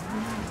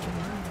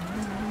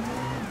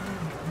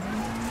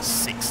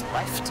 6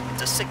 left,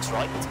 into 6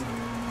 right,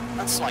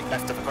 and slight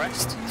left of a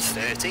crest,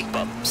 30,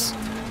 bumps,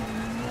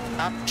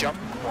 and jump,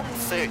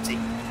 130,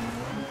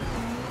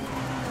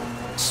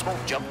 small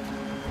jump,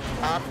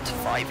 and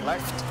 5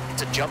 left,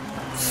 into jump,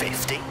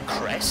 50,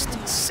 crest,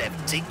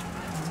 70,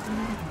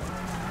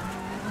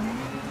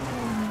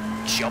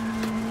 jump,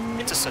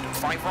 into sudden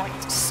 5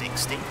 right,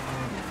 60,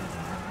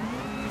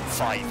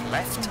 5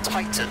 left,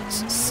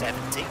 tightens,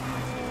 70,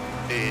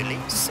 early,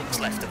 6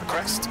 left of a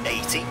crest,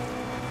 80,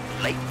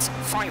 late,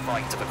 5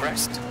 right of a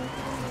crest,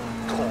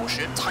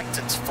 caution,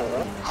 tightens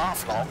 4,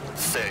 half long,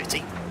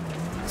 30,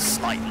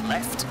 slight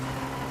left,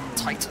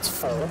 tightens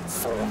 4,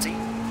 40,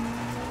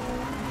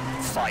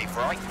 5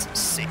 right,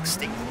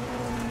 60,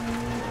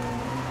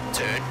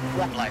 turn,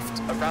 1 left,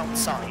 around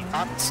side,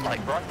 and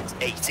slight right,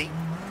 80,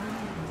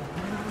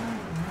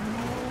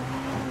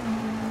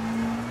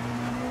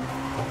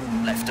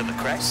 left of the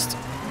crest,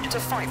 into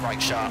 5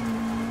 right sharp,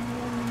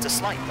 to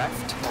slight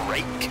left,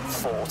 brake,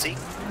 40,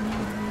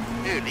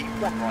 early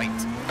 1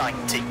 right,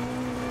 90,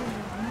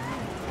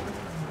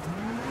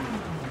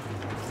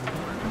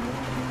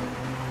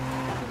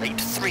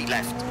 late 3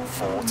 left,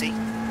 40,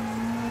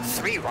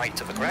 3 right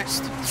of the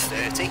crest,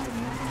 30,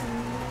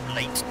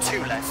 late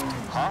 2 left,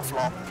 half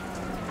long,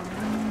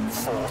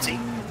 40,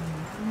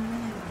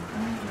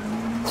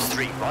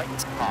 3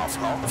 right,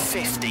 half long,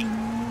 50,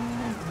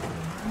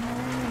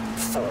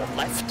 4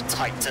 left,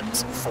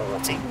 tightens,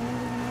 40,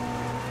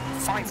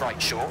 5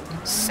 right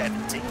short,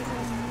 70,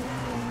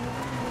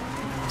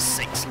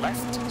 6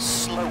 left,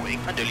 slowing,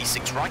 and early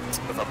 6 right,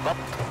 with a bump,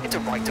 into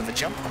right of a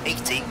jump,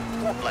 80,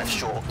 1 left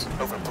short,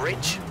 over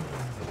bridge,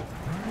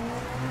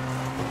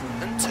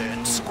 and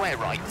turn square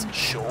right,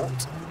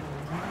 short,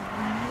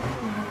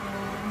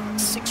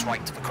 6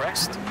 right of a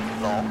crest,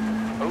 long,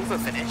 over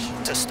finish,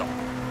 to stop.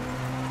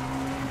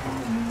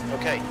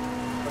 Okay,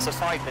 that's a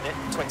 5-minute,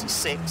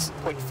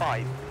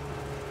 26.5.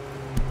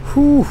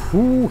 Hoo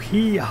hoo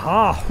hee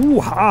ha hoo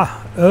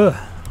ha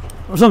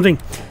or something.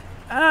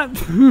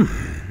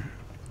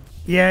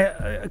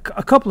 Yeah,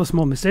 a couple of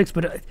small mistakes,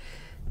 but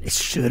it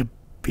should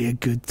be a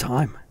good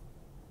time.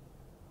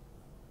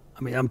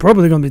 I mean, I'm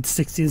probably going to be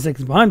 16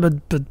 seconds behind,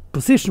 but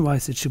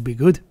position-wise, it should be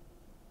good.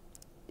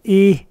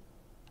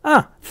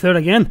 Third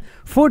again,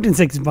 14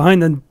 seconds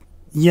behind, and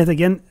yet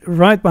again,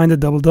 right behind the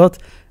double dot,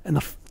 and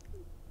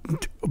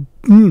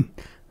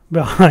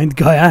behind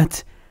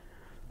Guyat.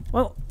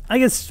 Well, I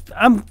guess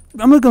I'm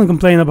not going to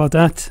complain about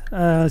that.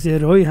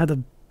 Roy had a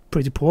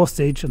pretty poor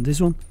stage on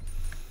this one.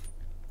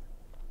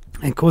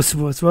 And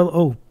Kosovo as well.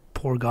 Oh,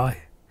 poor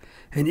guy.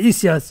 And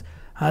Isyas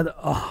had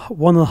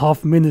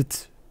 1.5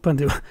 minute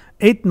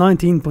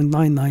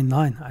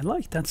 8:19.999. I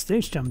like that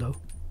stage jam though.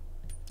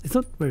 It's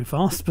not very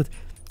fast, but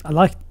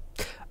I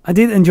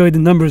did enjoy the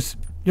numbers,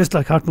 just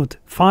like Hartmut.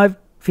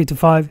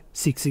 5:55,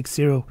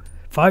 660,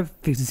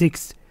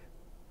 5:56,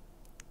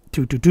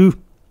 222.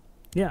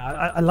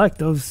 Yeah, I like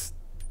those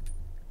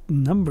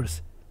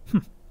numbers.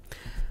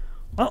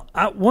 Well,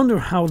 I wonder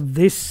how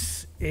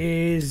this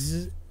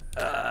is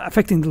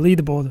affecting the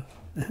leaderboard.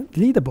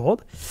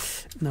 Leaderboard?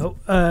 No,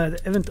 the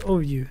event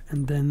overview,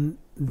 and then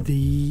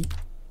the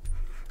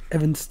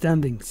event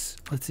standings.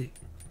 Let's see.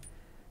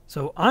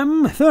 So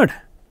I'm third.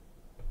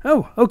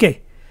 Oh,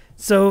 okay.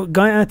 So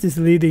Guyat is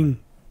leading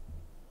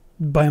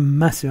by a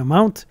massive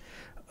amount.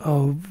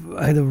 I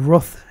had a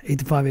Roth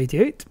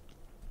 85.88,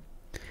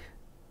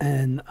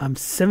 and I'm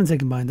 7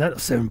 seconds behind that.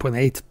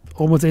 7.8,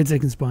 almost 8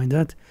 seconds behind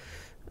that,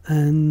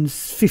 and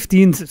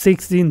 15,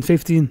 16,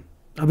 15,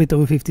 a bit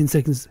over 15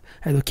 seconds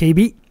ahead of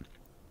Gr.B.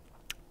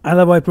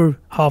 Ala Viper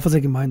half a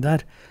second behind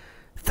that.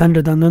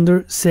 Thunder Down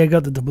Under,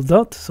 Sega the double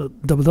dot. So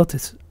double dot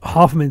is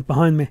half a minute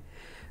behind me,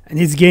 and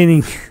he's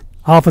gaining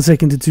half a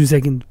second to 2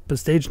 seconds per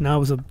stage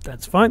now, so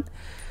that's fine.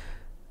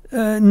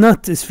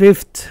 Nut is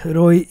 5th,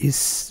 Roy is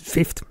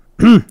 5th,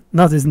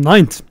 Nut is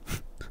 9th.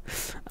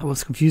 I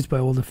was confused by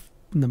all the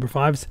number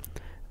 5s.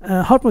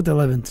 Hartmut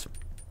 11th.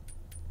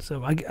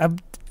 So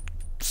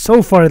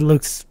so far it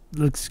looks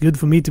good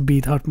for me to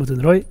beat Hartmut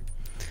and Roy.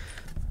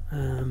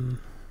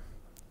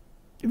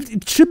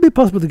 It should be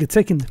possible to get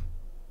second.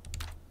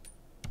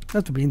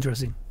 That would be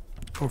interesting,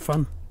 or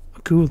fun,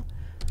 or cool.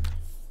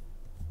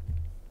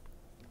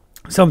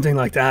 Something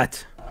like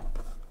that.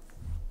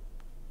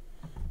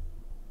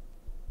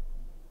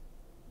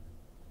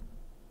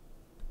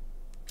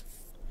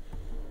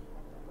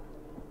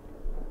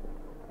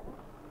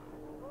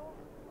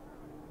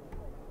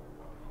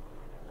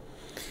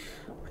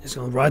 I'm just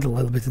going to write a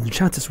little bit in the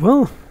chat as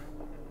well.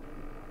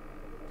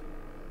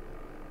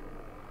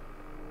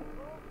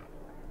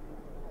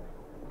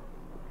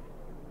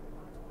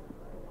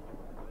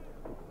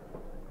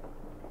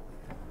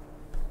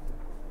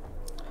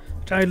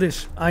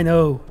 Childish, I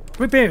know.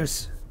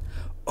 Repairs.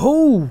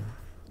 Oh,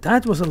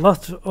 that was a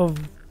lot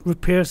of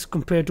repairs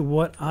compared to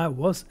what I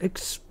was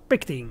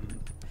expecting.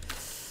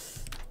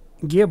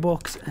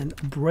 Gearbox and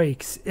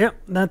brakes. Yeah,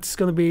 that's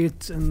gonna be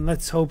it, and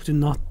let's hope to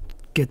not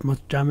get much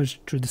damage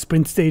through the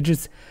sprint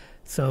stages,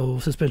 so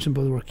suspension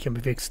bodywork can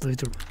be fixed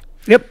later.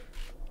 Yep.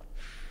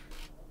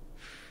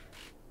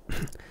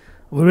 Would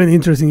be really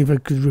interesting if I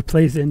could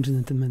replace the engine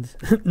in 10 minutes.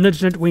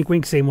 Nudge, nudge, wink,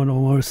 wink, say no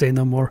more, say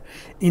no more.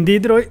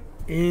 Indeed, Roy.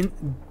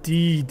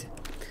 Indeed.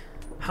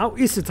 How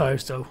is the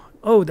tires though?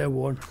 Oh, they're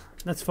worn.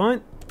 That's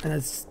fine. And I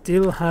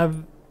still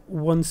have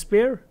one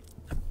spare.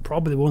 I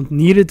probably won't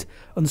need it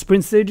on the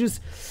sprint stages,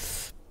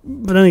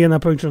 but then again I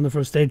punctured on the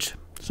first stage,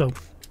 so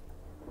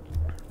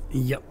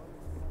yep.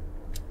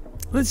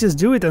 Let's just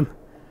do it then.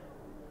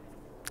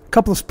 A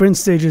couple of sprint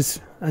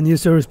stages and new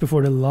service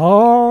before the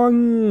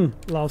long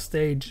last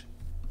stage.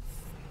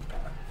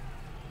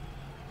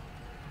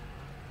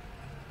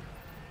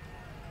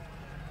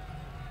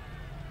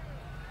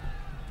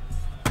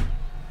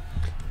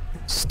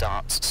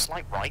 Starts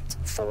slight right,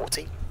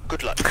 40.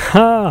 Good luck.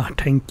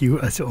 Thank you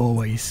as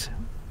always,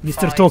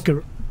 Mr. 5,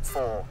 Talker.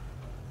 4,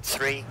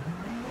 3,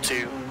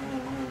 2,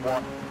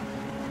 1,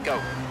 go.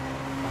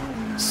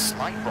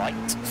 Slight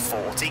right,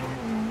 40.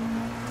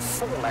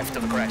 4 left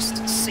of a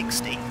crest,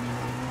 60.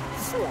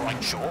 4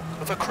 right short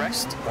of a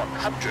crest,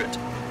 100.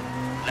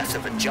 Left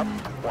of a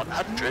jump,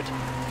 100.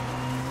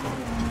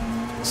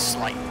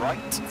 Slight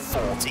right,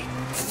 40.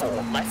 4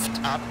 left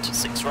and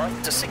 6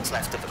 right to 6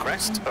 left of a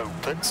crest,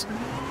 opens.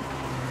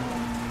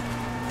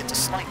 Into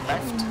slight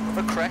left of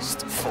a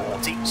crest,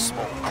 40,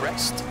 small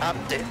crest,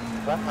 and in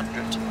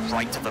 100.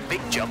 Right of a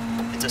big jump,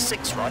 into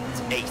 6 right,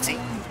 80.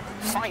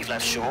 5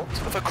 left short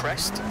of a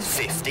crest,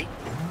 50.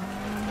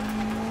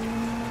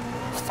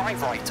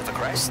 5 right of a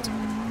crest,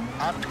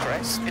 and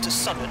crest, into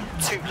sudden,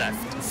 2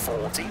 left,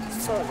 40.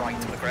 4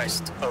 right of a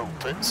crest,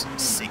 opens,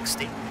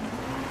 60.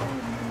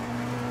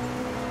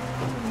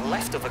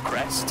 Left of a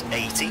crest,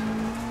 80.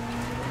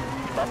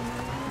 Bump,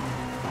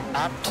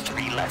 and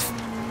 3 left.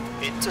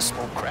 Into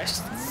small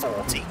crest,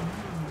 40.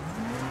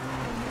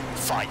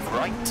 5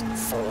 right,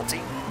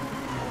 40.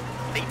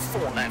 Lead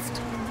 4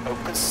 left,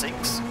 open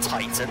 6,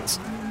 tightens.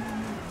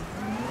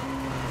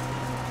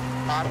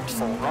 And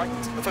 4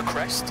 right of a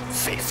crest,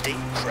 50,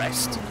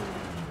 crest.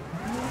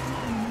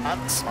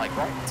 And slight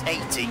right,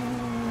 80.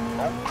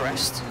 Long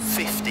crest,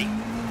 50.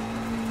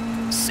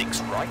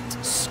 6 right,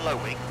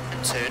 slowing,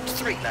 and turn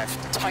 3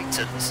 left,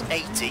 tightens,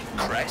 80,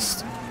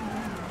 crest.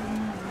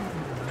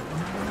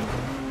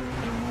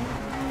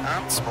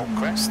 And small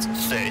crest,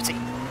 30,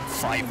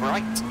 5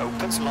 right,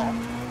 opens long.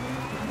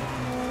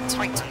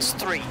 Tightens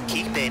 3,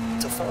 keep in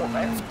to 4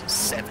 left,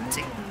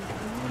 70.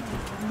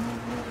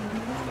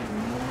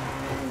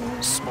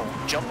 Small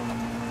jump,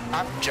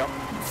 and jump,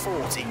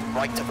 40,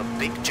 right of a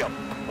big jump,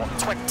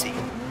 120.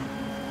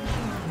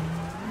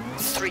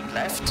 3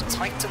 left,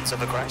 tightens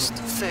of a crest,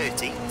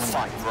 30,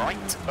 5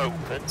 right,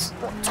 opens,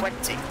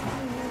 120.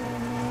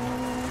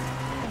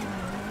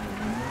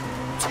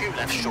 2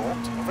 left short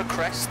of a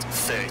crest,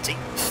 30,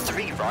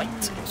 3 right,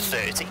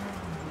 30.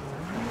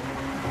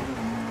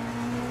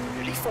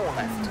 Nearly 4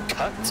 left,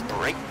 cut,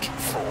 brake,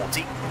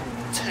 40,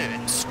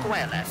 turn,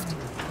 square left,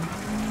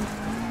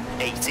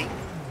 80.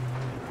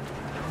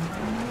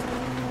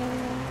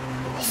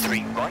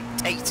 3 right,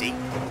 80.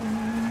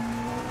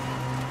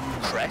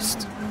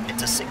 Crest,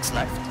 into 6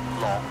 left,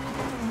 long.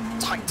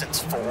 Tightens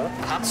 4,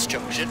 past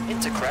junction,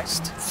 into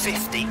crest,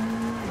 50.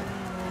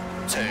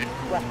 Turn,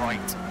 1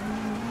 right.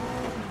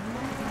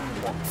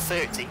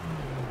 130.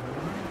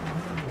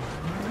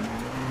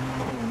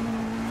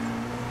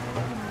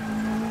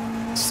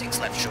 Six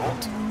left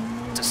short,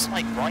 to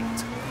slight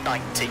right,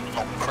 90,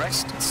 long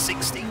crest,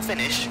 60,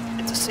 finish,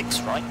 into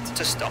 6 right,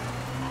 to stop.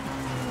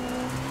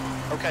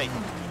 Okay,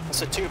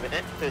 that's a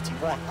 2-minute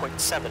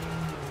 31.7.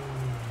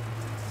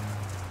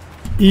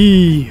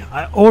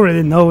 I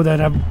already know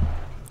that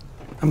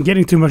I'm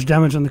getting too much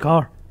damage on the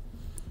car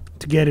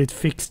to get it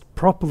fixed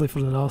properly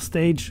for the last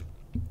stage.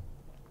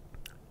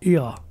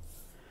 Yeah.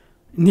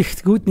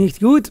 Nicht gut, nicht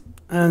gut.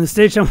 And the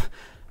stage I'm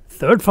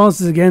third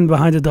fastest again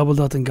behind the double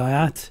dot and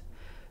Guyat.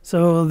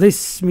 So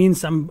this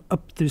means I'm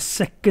up to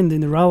second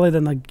in the rally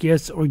then I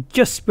guess, or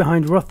just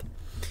behind Roth.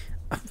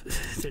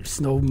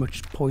 There's no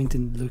much point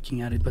in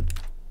looking at it, but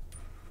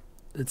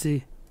let's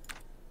see.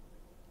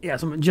 Yeah,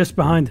 so I'm just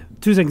behind,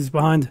 2 seconds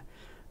behind,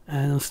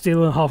 and I'm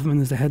still half a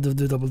minute ahead of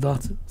the double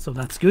dot, so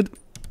that's good.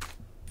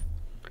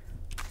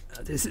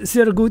 This is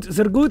very good,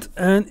 very good.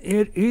 And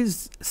here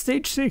is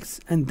stage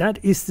 6, and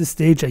that is the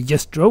stage I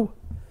just drove.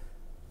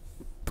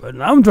 But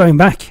now I'm driving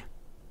back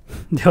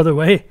the other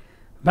way,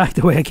 back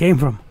the way I came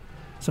from,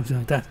 something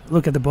like that.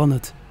 Look at the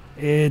bonnet,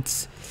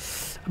 it's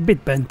a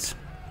bit bent.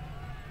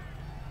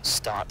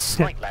 Start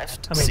slight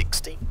left, I mean,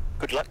 60.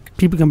 Good luck.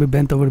 People can be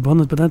bent over the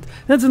bonnet, but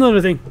that's another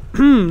thing.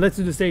 Let's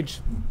do the stage.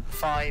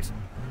 5,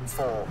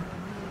 4,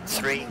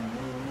 3,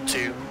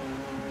 2,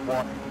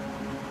 1.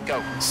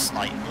 Go.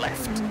 Slight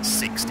left,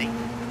 60.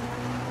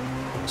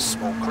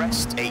 Small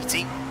crest,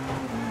 80.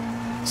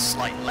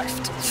 Slight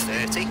left,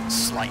 30.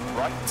 Slight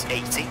right,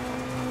 80.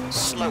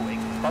 Slowing,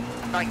 bump,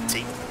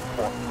 90.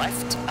 1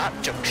 left, at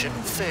junction,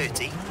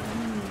 30.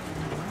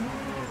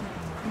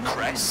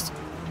 Crest.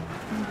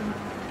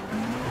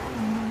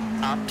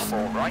 And 4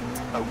 right,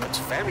 opens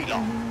very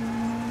long.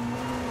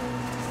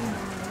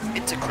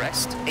 Into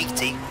crest,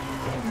 80.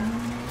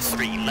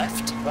 3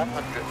 left,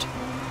 100.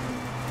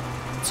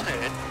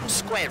 Turn,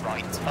 square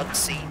right,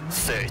 unseen,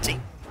 30.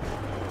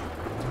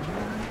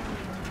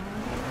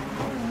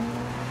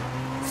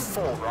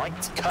 4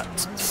 right, cut,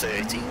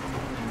 30.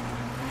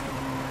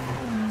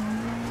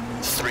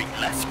 3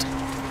 left.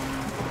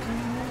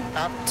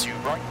 And 2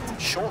 right,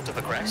 short of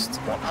a crest,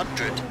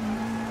 100.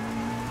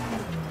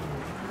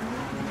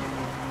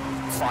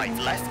 5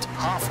 left,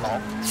 half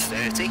long,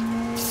 30.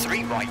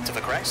 3 right of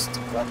a crest,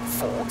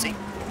 140.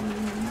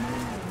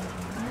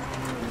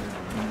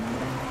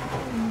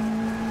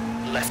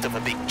 Left of a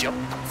big jump,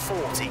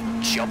 40,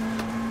 jump,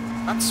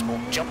 and small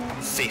jump,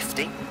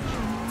 50.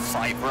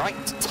 5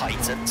 right,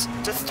 tightens,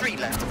 to 3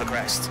 left of a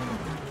crest.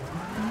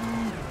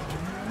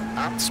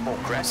 And small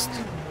crest,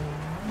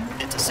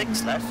 into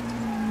 6 left,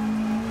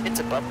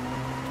 into bump,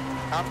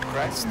 and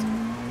crest,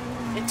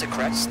 into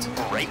crest,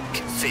 brake,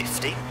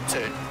 50,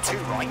 turn 2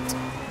 right,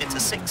 into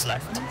 6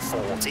 left,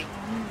 40.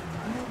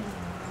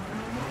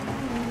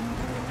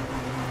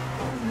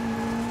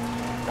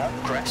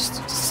 Long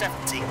crest,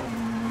 70.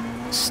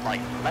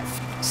 Slight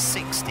left,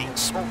 60,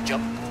 small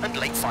jump, and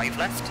late 5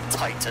 left,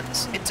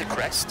 tightens, into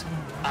crest,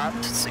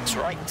 and 6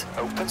 right,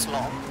 opens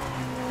long.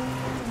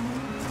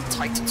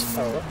 Tightens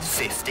 4,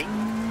 50.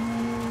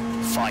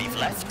 5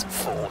 left,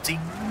 40.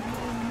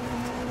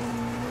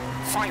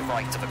 5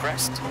 right of a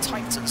crest,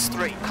 tightens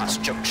 3,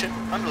 past junction,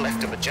 and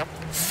left of a jump,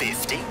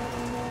 50.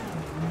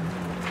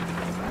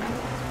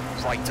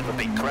 Right of a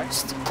big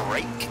crest,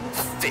 brake,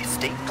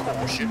 50,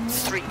 caution,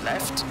 3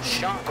 left,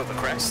 sharp of a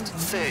crest,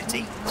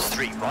 30,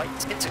 3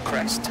 right, into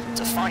crest,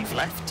 to 5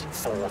 left,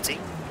 40.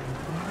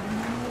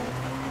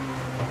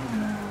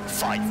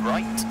 5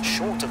 right,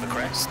 short of a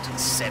crest,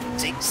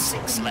 70,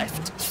 6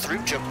 left, through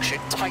junction,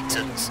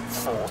 tightens,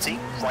 40,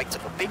 right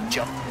of a big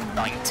jump,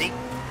 90.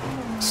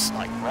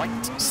 Slight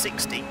right,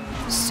 60,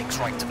 6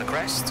 right of a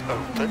crest,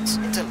 opens,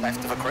 into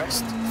left of a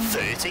crest,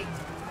 30.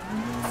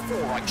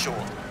 4 right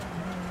short.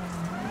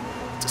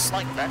 To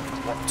slight left,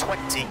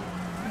 120.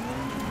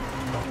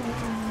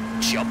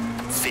 Jump,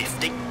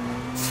 50.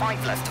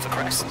 5 left of a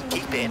crest,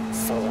 keep in,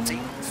 40.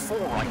 4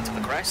 right of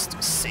the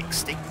crest,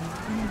 60.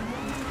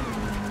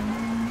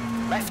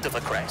 Left of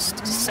the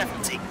crest,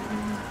 70.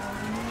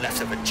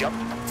 Left of a jump,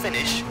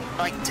 finish,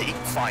 90.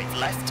 5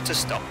 left to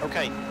stop.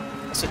 Okay,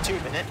 that's a 2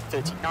 minute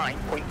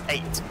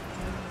 39.8.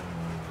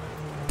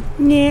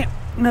 Yeah,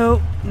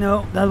 no,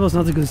 that was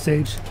not a good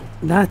stage.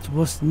 That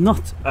was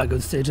not a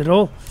good stage at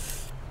all.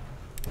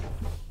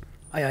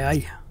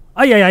 Ay,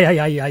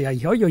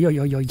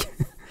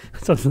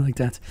 something like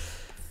that.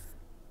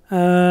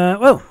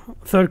 Well,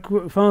 third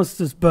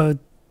fastest, but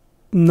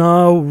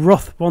now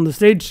Roth won the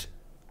stage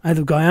ahead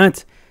of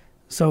Guyant,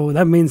 so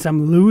that means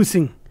I'm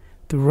losing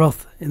to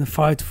Roth in the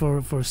fight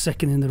for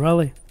second in the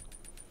rally.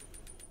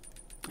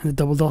 And the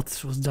double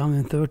dots was down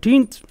in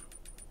 13th.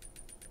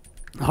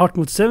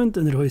 Hartmut 7th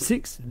and Roy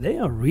 6th. They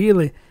are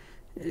really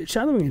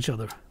shadowing each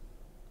other.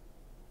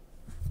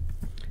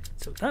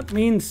 So that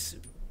means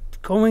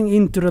going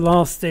into the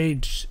last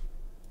stage,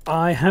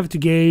 I have to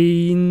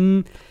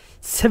gain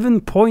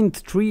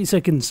 7.3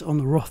 seconds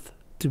on Roth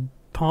to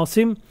pass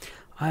him.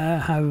 I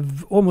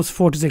have almost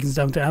 40 seconds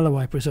down to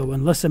Alawiper, so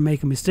unless I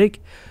make a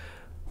mistake,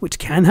 which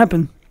can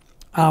happen,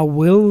 I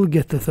will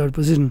get the third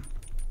position.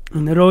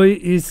 And Roy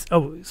is,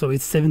 so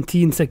it's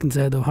 17 seconds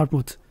ahead of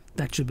Hartmut.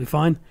 That should be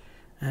fine.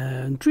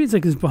 And 3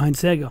 seconds behind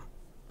Sega.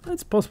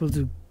 That's possible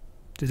to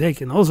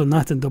take. And also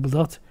Nat and Double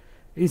Dot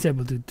is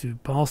able to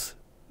pass.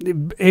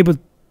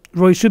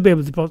 Roy should be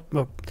able to pass,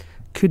 well,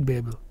 can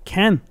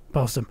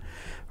pass them.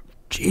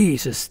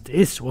 Jesus,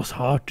 this was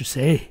hard to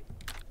say.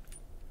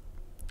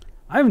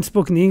 I haven't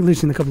spoken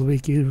English in a couple of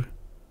weeks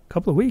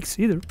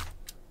either.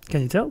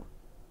 Can you tell?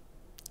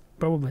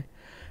 Probably.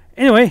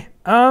 Anyway,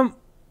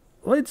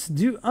 let's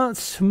do a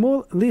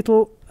small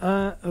little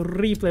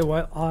replay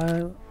while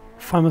I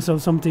find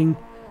myself something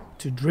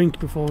to drink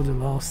before the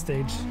last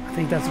stage. I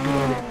think that's a good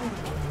idea.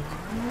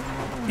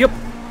 Yep.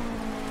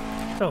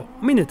 So,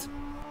 a minute.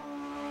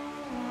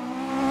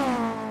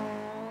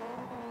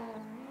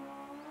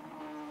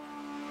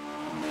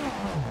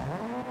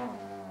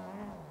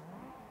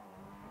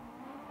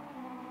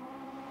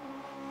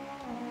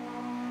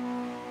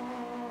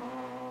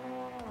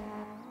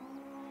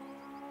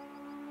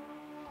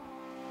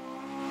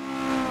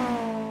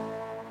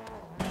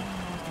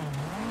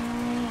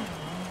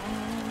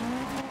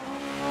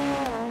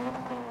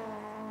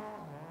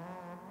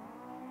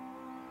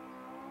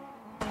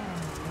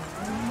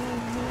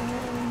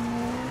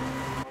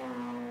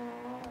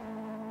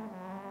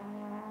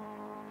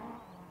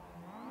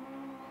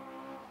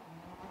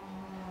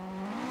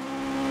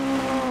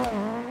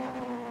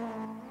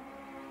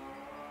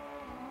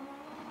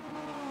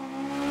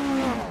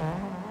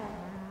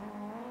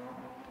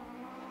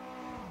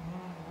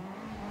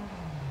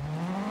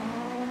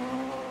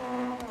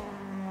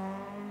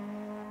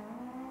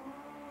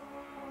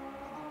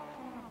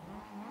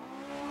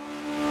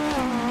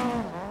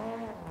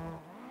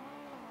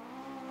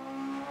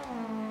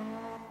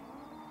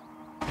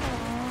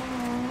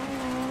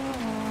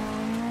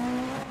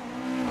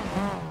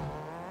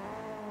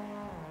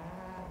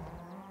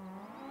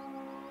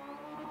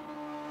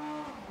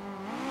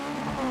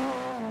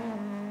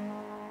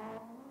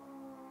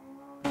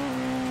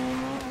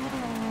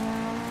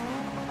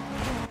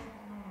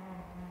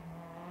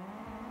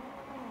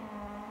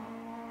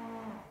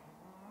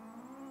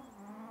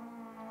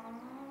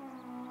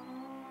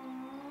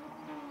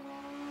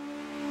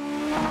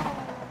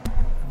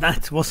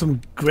 That was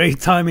some great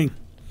timing,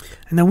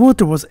 and the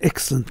water was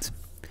excellent.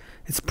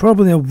 It's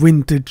probably a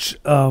vintage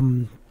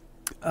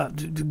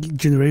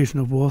generation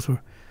of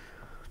water,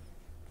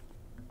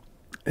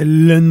 a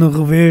Le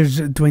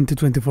Norvège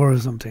 2024 or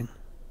something.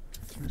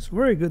 It's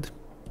very good.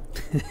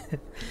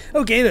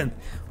 Okay then,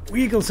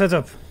 vehicle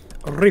setup,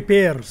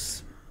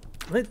 repairs.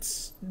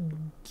 Let's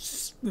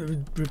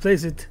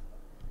replace it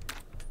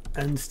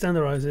and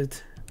standardize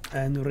it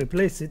and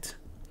replace it,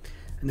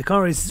 and the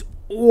car is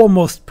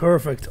almost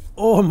perfect,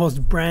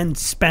 almost brand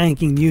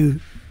spanking new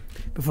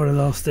before the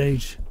last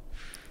stage.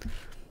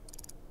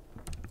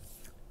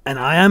 And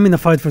I am in a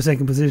fight for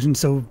second position,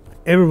 so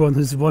everyone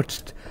who's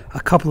watched a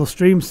couple of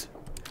streams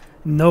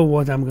know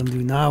what I'm gonna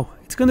do now.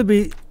 It's gonna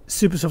be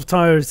super soft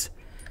tires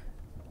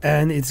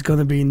and it's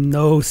gonna be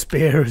no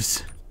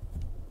spares.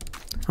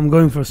 I'm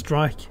going for a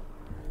strike.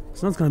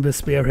 It's not gonna be a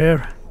spare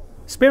air.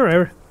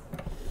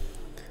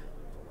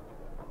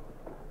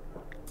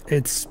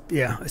 It's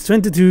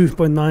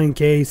 22.9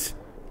 Ks,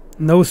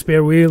 no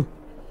spare wheel.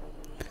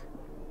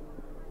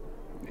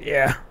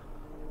 Yeah,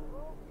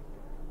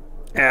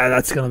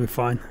 that's gonna be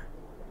fine.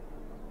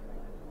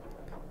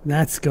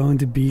 That's going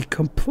to be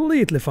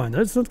completely fine.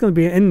 There's not going to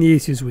be any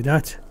issues with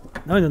that.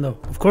 No,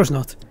 of course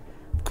not.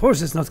 Of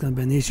course it's not going to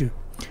be an issue.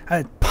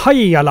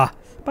 Payala.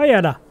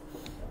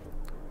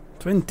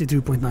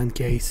 22.9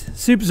 Ks,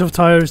 super soft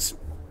tires,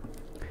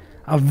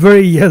 a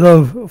very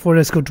yellow Ford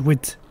Escort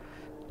with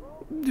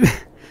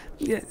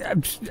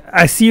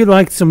I see you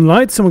liked some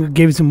lights. Someone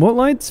gave you some more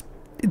lights.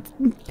 It's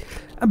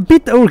a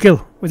bit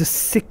overkill with the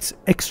 6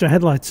 extra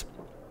headlights.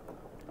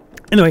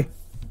 Anyway,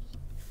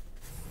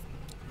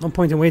 no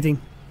point in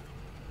waiting.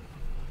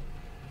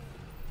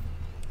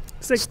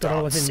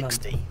 Sektorilla Start Finland.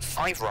 60,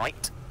 5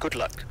 right, good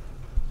luck.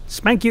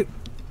 Spank you.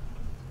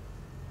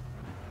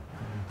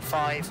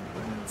 5,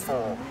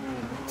 4,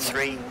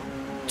 3,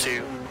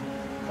 2,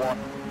 1,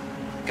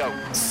 go.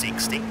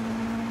 60,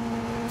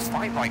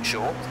 5 right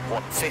short,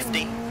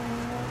 150.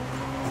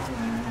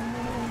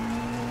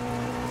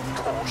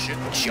 Caution,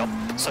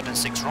 jump, sudden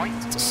 6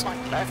 right, to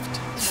slight left,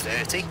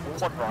 30,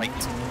 1 right.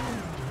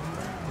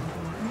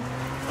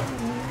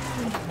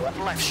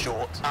 1 left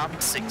short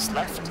and 6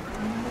 left.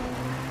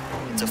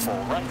 Into 4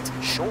 right,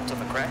 short of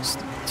a crest,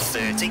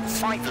 30,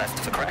 5 left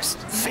of a crest,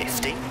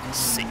 50,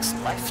 6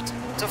 left,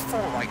 to 4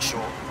 right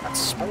short, and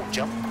small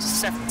jump,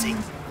 70,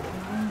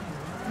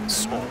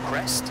 small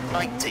crest,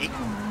 90,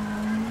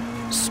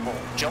 small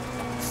jump,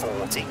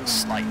 40,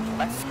 slight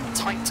left,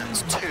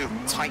 tightens 2,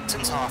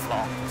 tightens half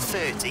long,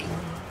 30,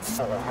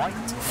 4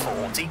 right,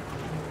 40,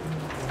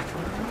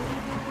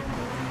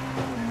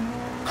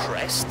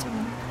 crest,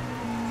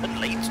 and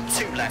leads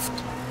 2 left,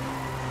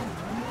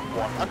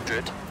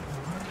 100,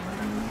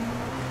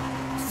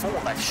 4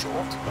 left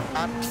short,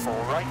 and 4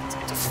 right,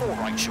 into 4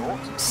 right short,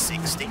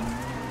 60,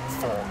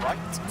 4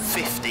 right,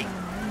 50,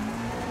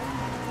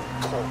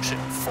 caution,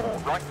 4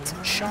 right,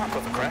 sharp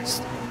of a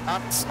crest,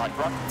 and slight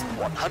right,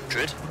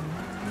 100,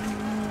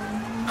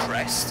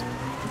 crest,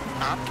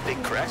 and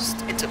big crest,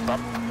 into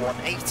bump,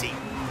 180,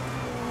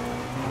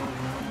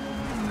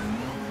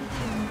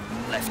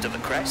 left of a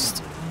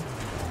crest,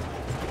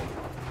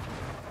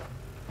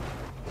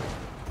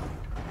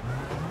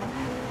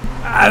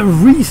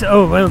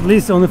 Oh, well, at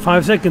least only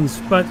 5 seconds,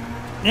 but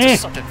eh.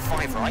 sudden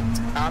 5 right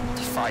and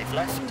 5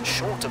 left,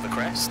 short of a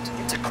crest,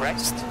 into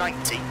crest,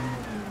 90,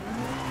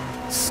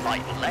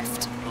 slight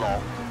left,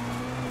 long,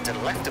 to the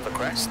left of a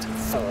crest,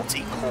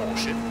 40,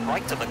 caution,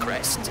 right of a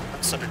crest,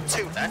 and sudden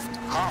 2 left,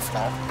 half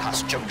long,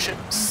 past junction,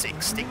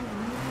 60,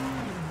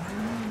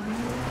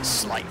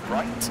 slight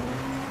right,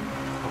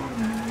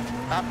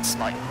 and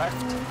slight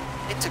left,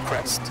 into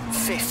crest,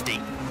 50,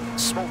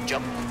 small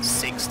jump,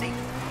 60,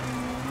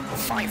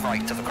 5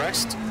 right of a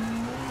crest,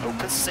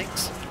 open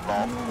 6,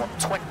 long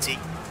 120,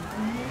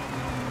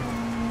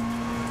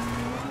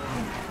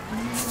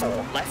 4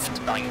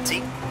 left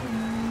 90,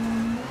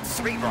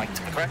 3 right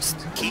of a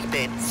crest, keep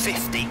in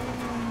 50,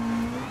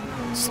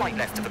 slight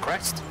left of a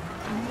crest,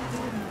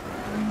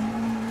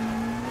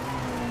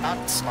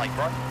 and slight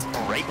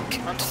right, brake,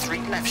 and 3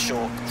 left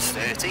short,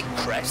 30,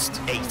 crest,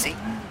 80,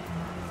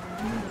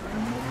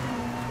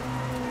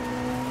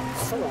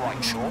 4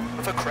 right short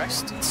of a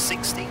crest,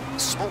 60,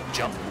 small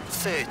jump,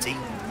 30,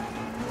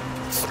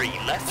 3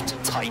 left,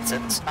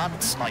 tightens,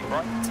 and slight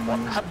right,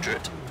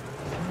 100,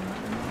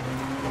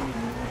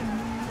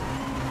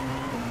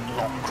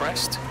 long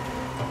crest,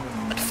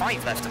 and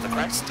 5 left of the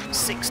crest,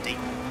 60,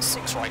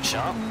 6 right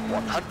sharp,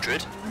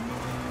 100,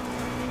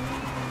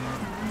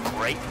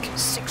 brake,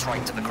 6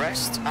 right of the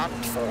crest,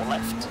 and 4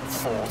 left,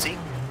 40,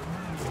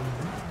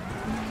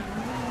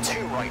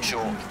 2 right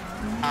short,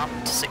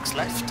 and 6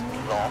 left,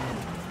 long,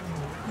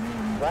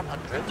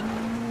 100,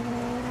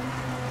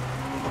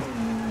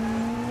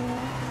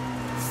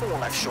 4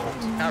 left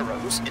short,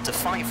 arrows into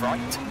 5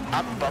 right,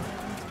 and bump,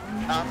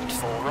 and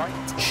 4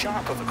 right,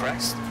 sharp of a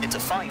crest, into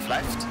 5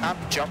 left,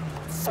 and jump,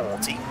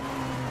 40,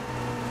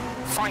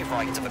 5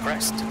 right of a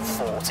crest,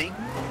 40,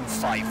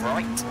 5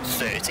 right,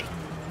 30,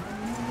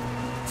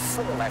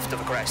 4 left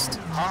of a crest,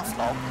 half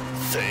long,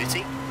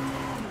 30,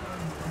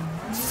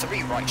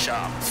 3 right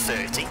sharp,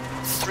 30,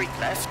 3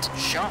 left,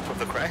 sharp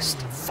of a crest,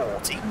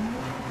 40,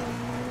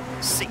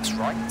 6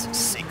 right,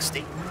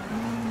 60,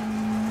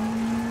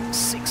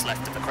 6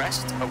 left of the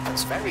crest,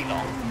 opens very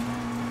long,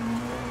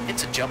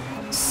 into jump,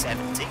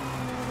 70,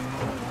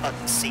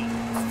 unseen,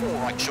 4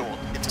 right short,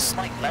 into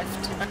slight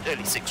left, and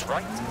early 6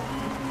 right,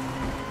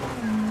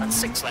 and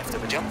 6 left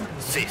of a jump,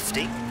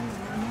 50,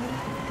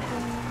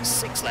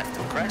 6 left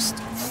of a crest,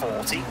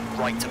 40,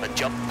 right of a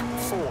jump,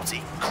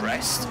 40,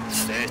 crest,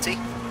 30,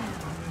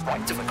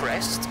 right of a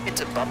crest,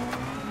 into bump,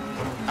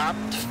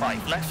 and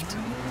 5 left,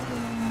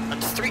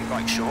 and 3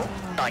 right short,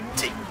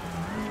 90,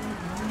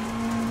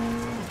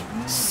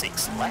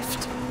 6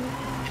 left,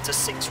 into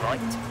 6 right,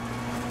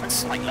 and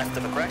slight left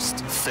of a crest,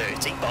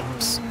 30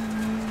 bumps,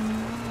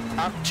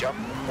 and jump,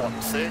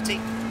 130,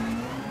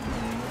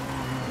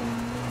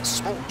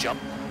 small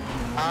jump,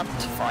 and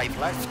 5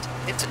 left,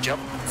 into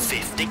jump,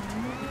 50,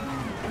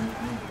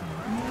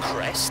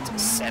 crest,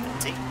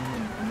 70,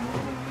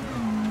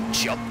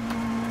 jump,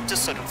 to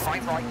sudden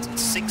 5 right,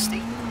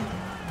 60,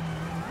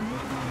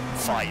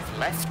 5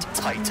 left,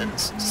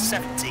 tightens,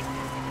 70,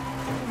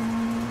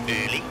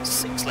 early,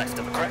 6 left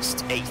of a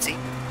crest, 80,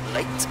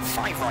 late,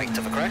 5 right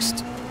of a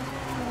crest,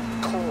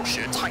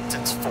 caution,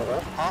 tightens 4,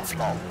 half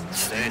long,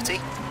 30,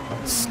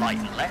 slight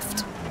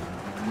left,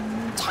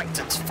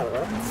 tightens 4,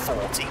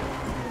 40,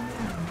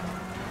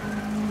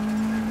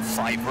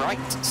 5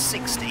 right,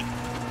 60,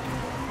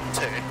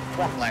 turn,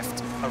 1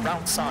 left,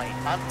 around side,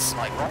 and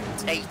slight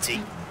right, 80,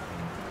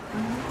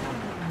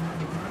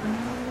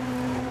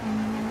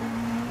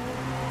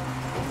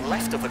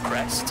 left of the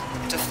crest,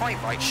 into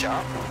 5 right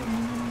sharp,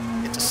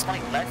 into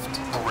slight left,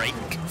 brake,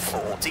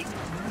 40,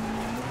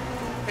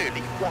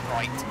 early 1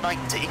 right,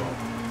 90.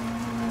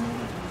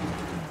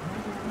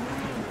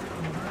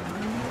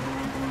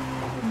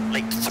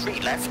 Late 3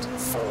 left,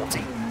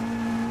 40.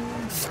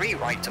 3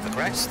 right of the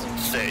crest,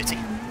 30.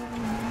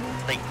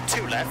 Late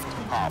 2 left,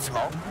 half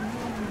long,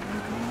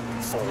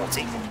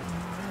 40.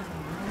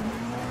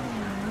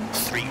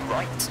 3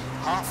 right,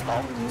 half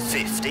long,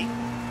 50.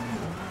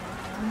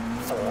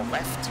 4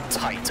 left,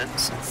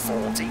 tightens,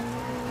 40.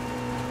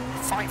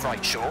 5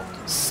 right short,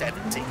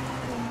 70.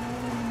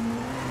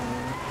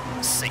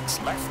 6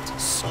 left,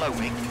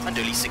 slowing, and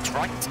early 6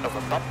 right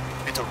over bump,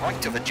 into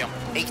right of a jump,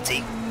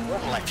 80.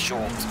 1 left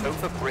short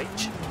over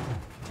bridge,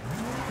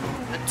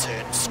 and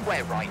turn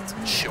square right,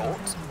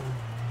 short.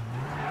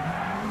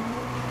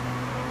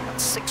 And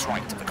 6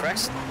 right of the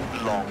crest,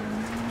 long.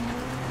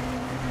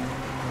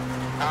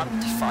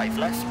 And 5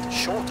 left,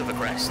 short of the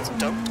crest,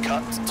 don't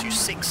cut to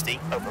 60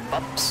 over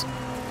bumps.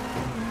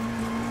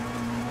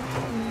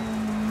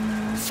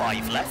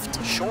 5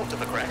 left, short of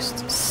the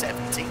crest,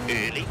 70,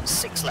 early,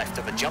 6 left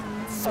of a jump,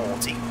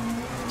 40,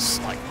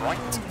 slight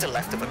right to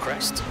left of a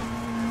crest,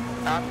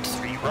 and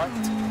 3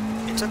 right,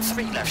 into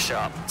 3 left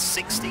sharp,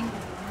 60,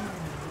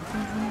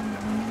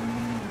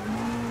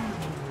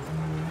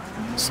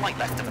 slight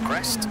left of a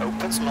crest,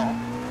 opens long,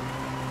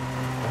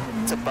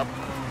 to bump,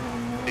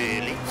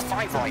 early,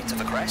 5 right of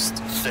the crest,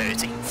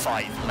 30,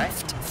 5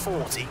 left,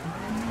 40,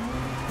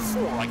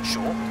 4 right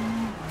short,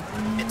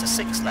 into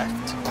 6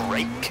 left,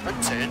 brake,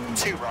 and turn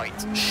 2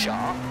 right,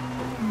 sharp,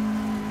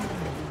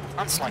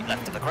 and slight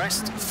left of the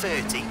crest,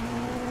 30,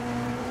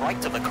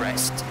 right of the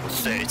crest,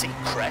 30,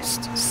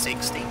 crest,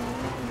 60,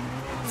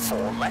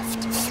 4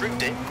 left, through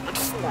dip, and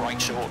 4 right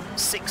short,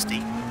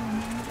 60,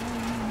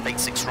 late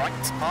 6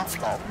 right,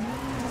 half long,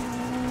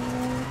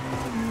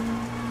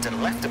 to the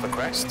left of the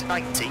crest,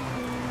 90,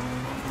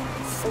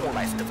 4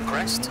 left of the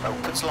crest,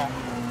 opens long,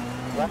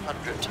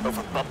 100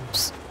 over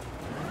bumps,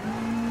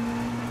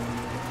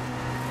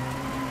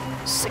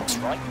 6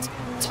 right,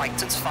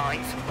 tightens 5,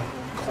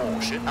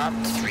 caution,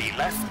 and 3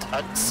 left,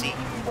 unseen,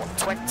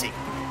 120.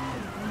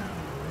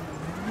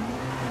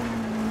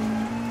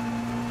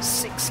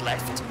 6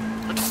 left,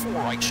 and 4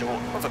 right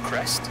short of a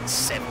crest,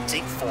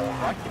 70, 4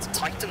 right,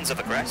 tightens of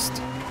a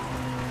crest,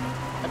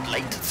 and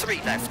late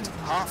 3 left,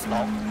 half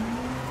long,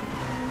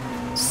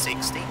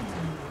 60.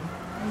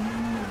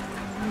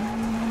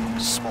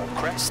 Small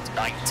crest,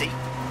 90.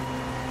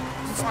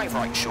 5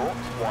 right short,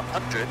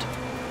 100.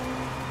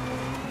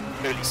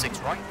 Early 6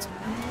 right,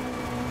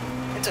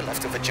 into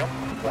left of a jump,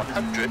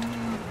 100,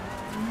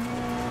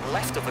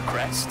 left of a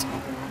crest,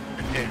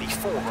 and early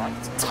 4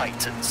 right,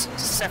 tightens,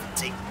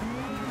 70,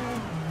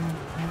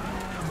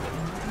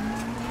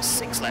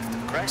 6 left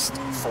of crest,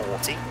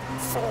 40,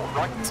 4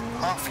 right,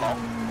 half long,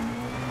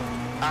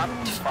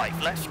 and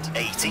 5 left,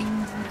 80,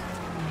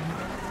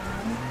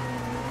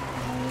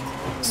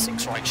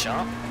 6 right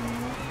sharp,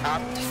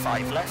 and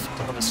 5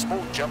 left of a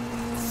small jump,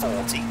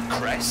 40,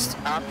 crest,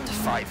 and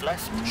 5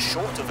 left,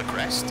 short of a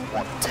crest,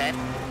 110,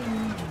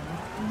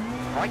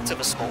 right of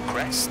a small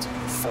crest,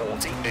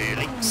 40,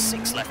 early,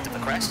 6 left of the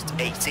crest,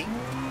 80,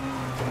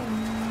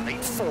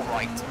 late 4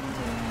 right,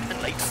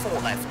 and late 4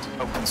 left,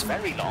 opens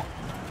very long,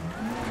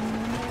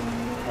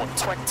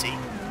 120,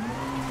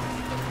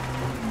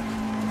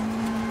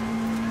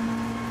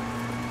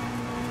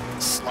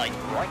 slight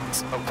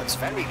right, opens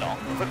very long,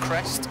 of a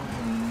crest,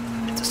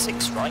 into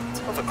 6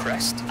 right, of a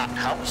crest, at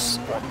house,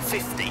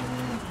 150,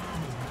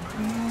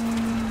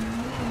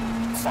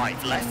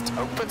 5 left,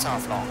 opens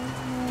half long,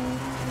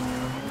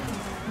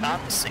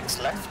 and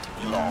 6 left,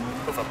 long,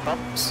 over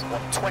bumps,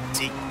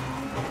 120,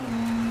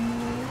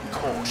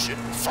 caution,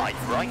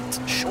 5 right,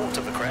 short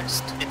of the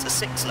crest, into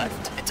 6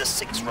 left, into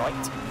 6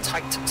 right,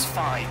 tightens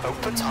 5,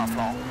 opens half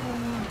long,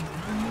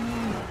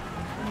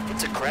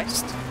 into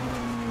crest,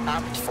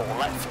 and 4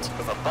 left,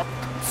 over bump,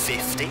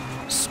 50,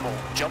 small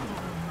jump,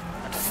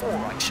 and 4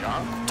 right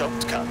sharp,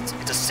 don't cut,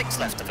 into 6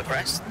 left of the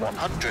crest,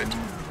 100,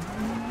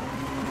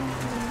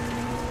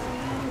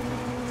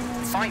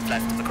 5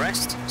 left of the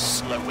crest,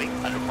 slowing,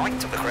 and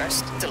right of the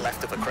crest, to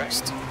left of the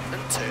crest,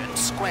 and turn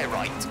square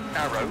right,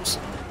 narrows,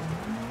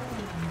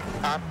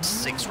 and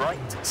 6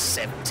 right,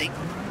 70,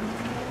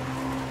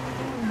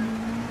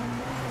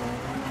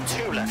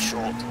 2 left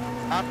short,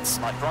 and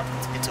slight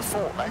right, into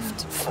 4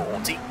 left,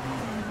 40,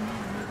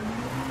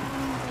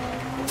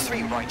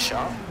 3 right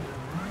sharp,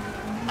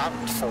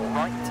 and 4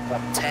 right,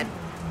 110,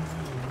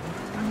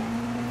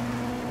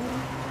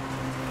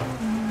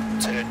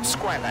 turn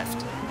square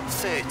left,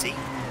 30,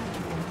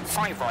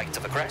 5 right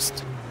of the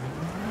crest,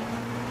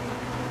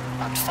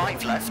 and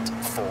 5 left,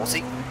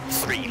 40,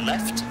 3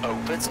 left,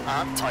 opens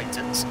and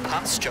tightens,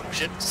 past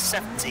junction,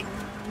 70,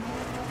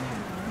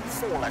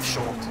 4 left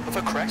short of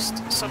a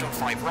crest, sudden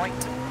 5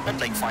 right, and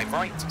late 5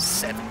 right,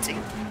 70,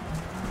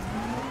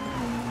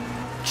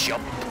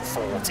 jump,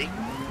 40,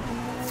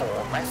 4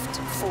 left,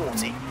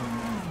 40,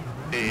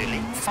 early,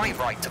 5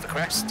 right of the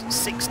crest,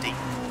 60,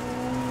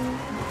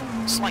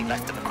 slight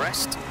left of the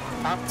crest,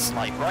 and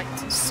slight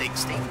right,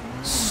 60,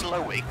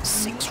 slowing,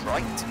 6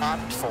 right,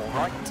 and 4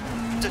 right,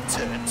 to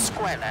turn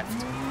square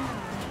left.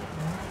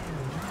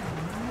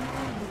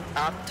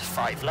 and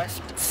 5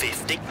 left,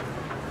 50.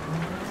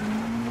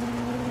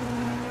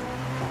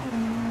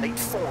 Late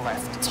 4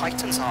 left,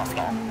 tightens half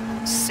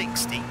long,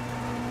 60.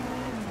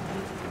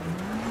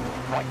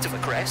 Right of a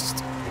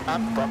crest,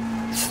 and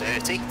bump,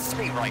 30.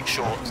 3 right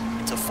short,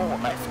 into 4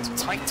 left,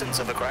 tightens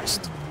of a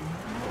crest.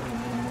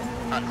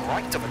 And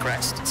right of a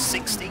crest,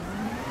 60.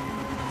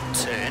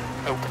 Turn,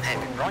 open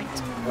hairpin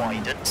right,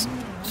 widens,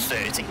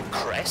 30.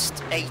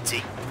 Crest,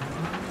 80.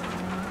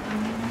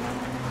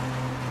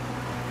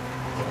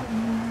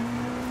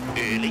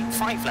 Early,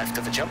 5 left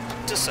of a jump,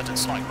 to sudden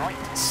slight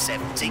right,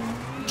 70.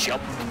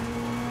 Jump,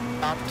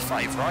 and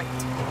 5 right,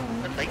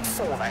 and late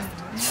 4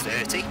 left,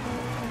 30.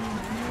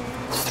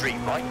 3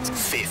 right,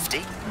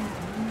 50.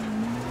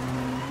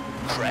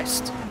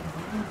 Crest.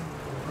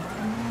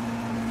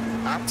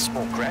 And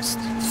small crest,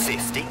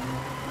 50.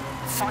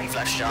 5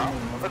 left sharp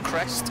of a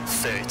crest,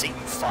 30.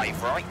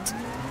 5 right.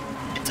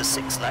 Into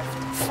 6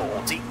 left,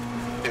 40.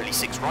 Early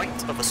 6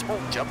 right of a small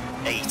jump,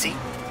 80.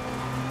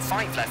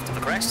 5 left of a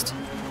crest.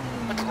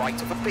 And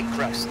right of a big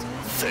crest,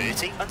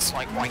 30. And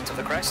slight right of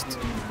a crest.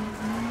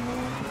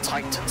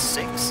 Tighten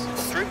 6,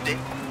 through dip,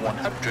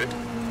 100.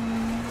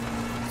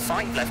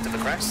 5 left of a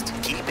crest,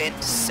 keep in,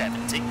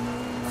 70.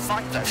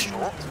 5 left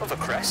short of a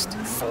crest,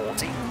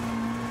 40.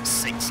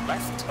 6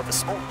 left of a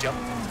small jump,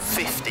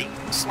 50.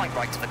 Slight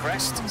right of the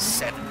crest,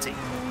 70.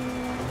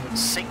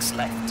 6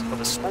 left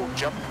of a small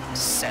jump,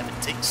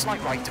 70.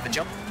 Slight right of a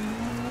jump.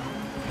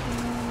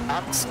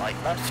 And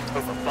slight left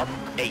of a bump,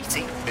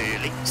 80.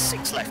 Early,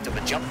 6 left of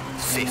a jump,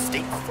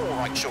 50. 4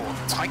 right short,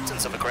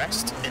 tightens of a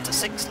crest, into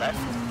 6 left,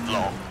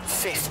 long,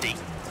 50.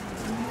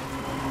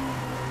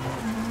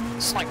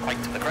 Slight right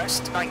of the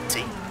crest,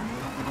 90.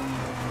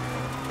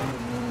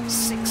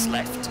 6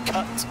 left,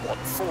 cut,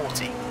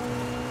 140.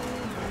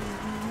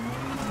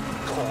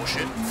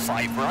 Caution,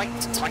 5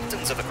 right,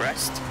 tightens of a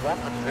crest,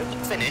 100,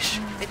 finish,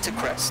 into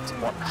crest,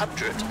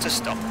 100 to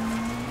stop.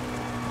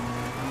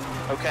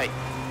 Okay,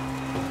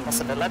 that's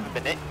an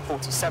 11-minute,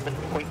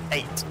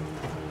 47.8.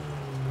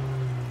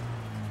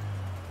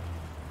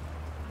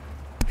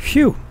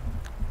 Phew,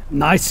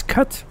 nice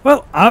cut.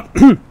 Well, I'm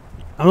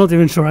not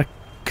even sure I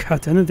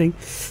cut anything.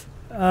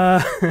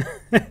 I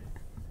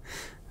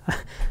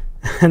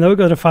know we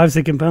got a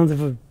 5-second penalty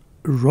for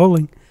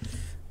rolling.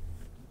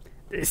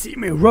 They see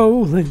me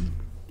rolling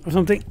or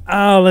something.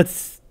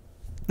 Let's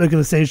look at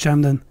the stage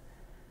time then.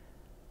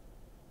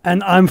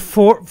 And I'm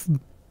 4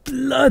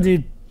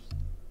 bloody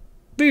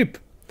beep.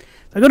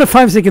 I got a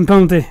 5-second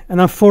penalty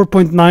and I'm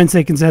 4.9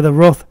 seconds ahead of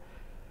Roth.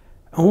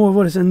 Oh,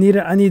 what is I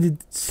needed? I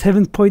needed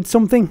 7 point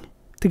something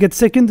to get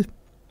second.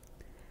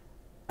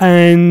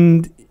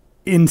 And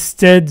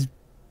instead,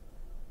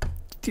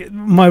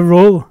 my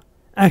roll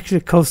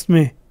actually cost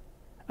me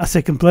a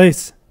 2nd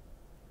place.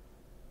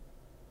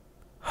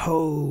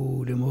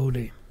 Holy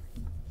moly.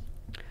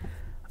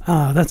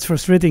 That's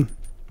frustrating.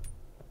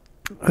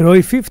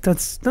 Roy 5th,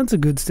 that's a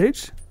good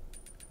stage.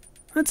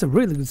 That's a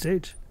really good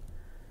stage.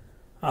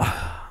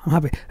 I'm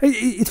happy.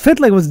 It felt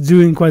like I was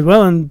doing quite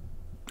well, and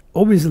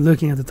obviously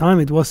looking at the time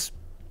it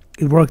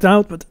worked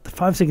out, but the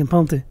 5-second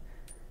penalty.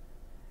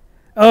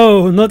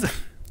 Oh, not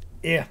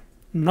yeah,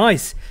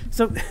 nice.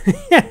 So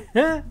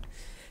yeah.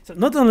 So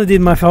not only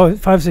did my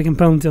 5-second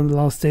penalty on the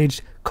last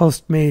stage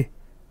cost me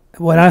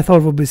what I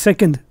thought would be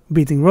second,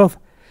 beating Roth,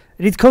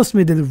 it cost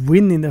me the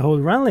win in the whole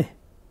rally.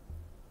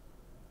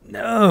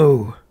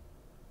 No.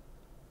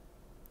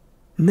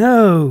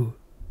 No.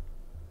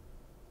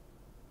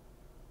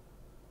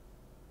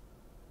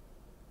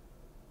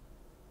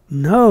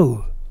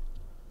 No.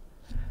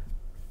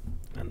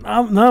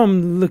 Now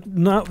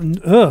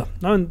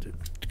I'm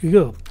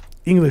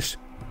English.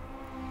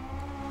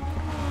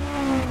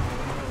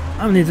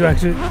 I need to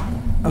actually.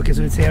 Okay,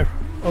 so it's here,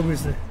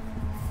 obviously.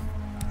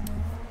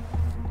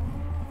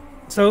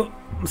 So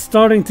I'm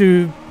starting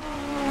to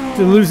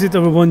lose it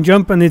over one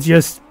jump, and it's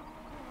just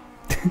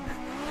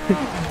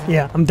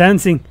yeah, I'm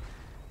dancing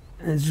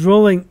and it's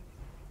rolling.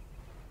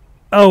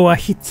 Oh, I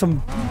hit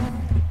some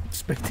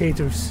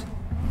spectators,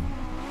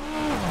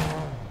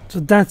 so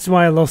that's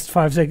why I lost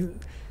 5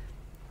 seconds.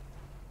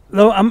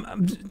 Though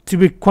I'm, to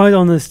be quite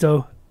honest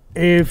though,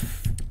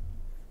 if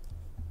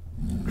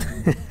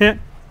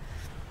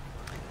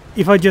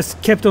if I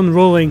just kept on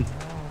rolling,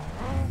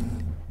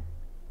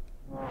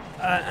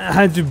 I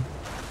had to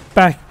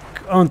back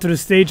onto the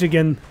stage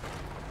again,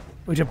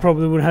 which I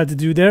probably would have had to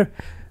do there.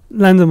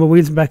 Land on my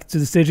wheels back to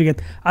the stage again.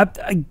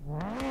 I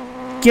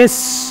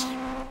guess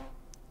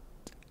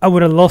I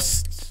would have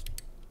lost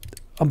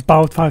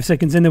about 5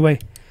 seconds anyway,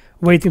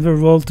 waiting for a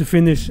roll to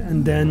finish,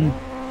 and then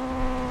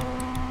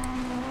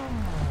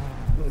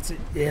let's see.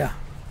 Yeah,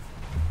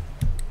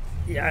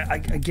 I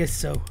guess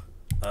so.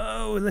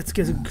 Oh, let's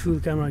get a cool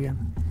camera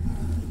again.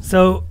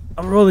 So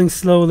I'm rolling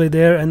slowly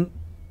there, and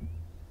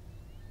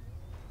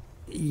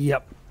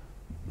yep.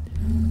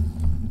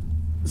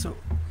 So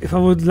if I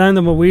would land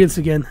on my wheels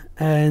again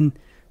and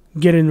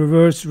get in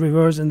reverse,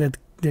 and then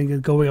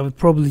get going, I would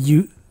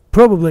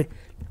probably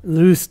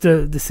lose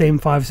the same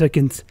 5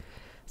 seconds.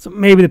 So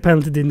maybe the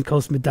penalty didn't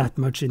cost me that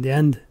much in the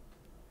end.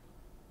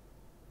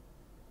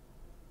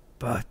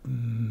 But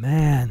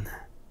man,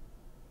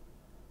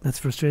 that's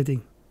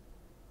frustrating.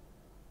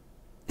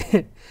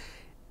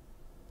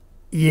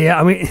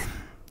 Yeah, I mean,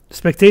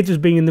 spectators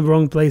being in the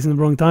wrong place in the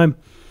wrong time.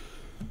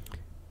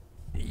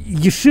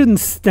 You shouldn't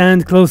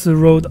stand close to the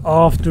road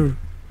after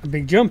a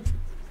big jump.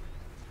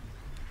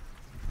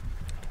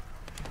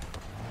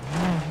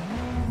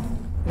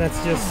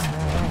 That's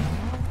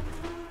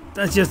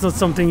just not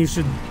something you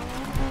should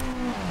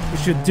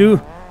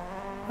do.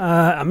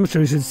 I'm not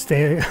sure you should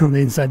stay on the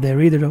inside there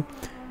either, though.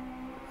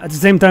 At the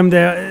same time,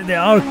 they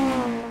are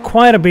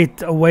quite a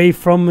bit away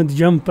from the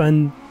jump,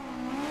 and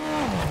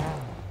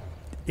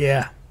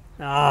yeah.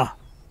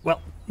 Well,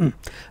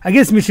 I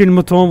guess Michelle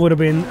Mouton would have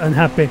been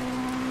unhappy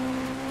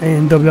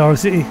in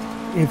WRC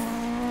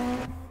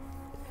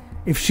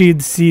if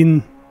she'd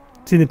seen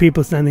the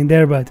people standing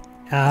there, but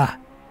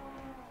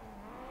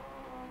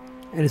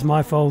it is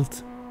my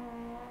fault.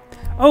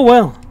 Oh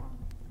well,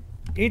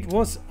 it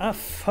was a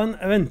fun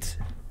event.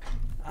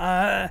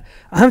 I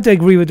have to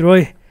agree with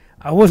Roy.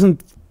 I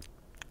wasn't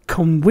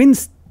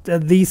convinced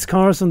that these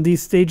cars on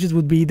these stages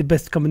would be the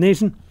best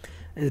combination.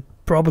 It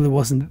probably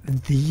wasn't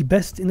the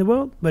best in the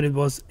world, but it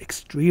was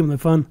extremely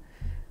fun.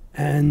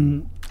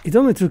 And it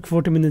only took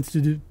 40 minutes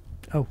to do.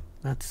 Oh,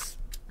 that's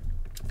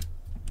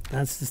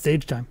the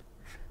stage time.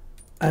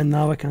 And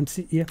now I can't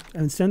see. Yeah,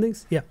 and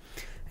standings. Yeah,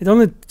 it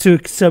only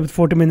took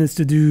 40 minutes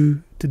to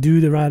do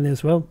the rally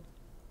as well.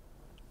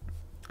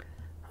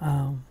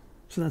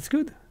 So that's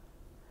good.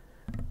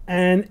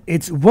 And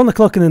it's 1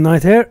 o'clock in the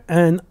night here,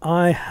 and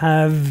I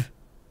have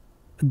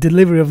a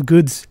delivery of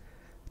goods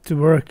to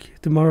work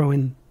tomorrow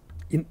in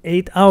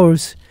 8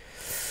 hours.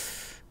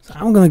 So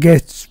I'm gonna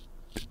get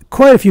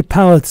quite a few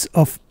pallets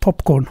of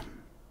popcorn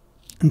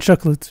and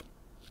chocolate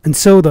and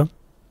soda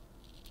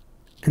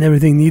and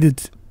everything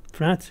needed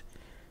for that.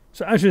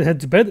 So I should head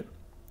to bed.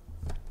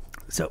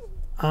 So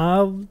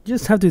I'll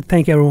just have to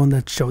thank everyone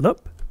that showed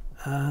up,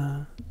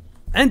 and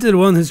to the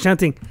one who's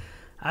chatting.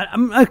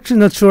 I'm actually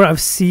not sure I've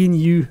seen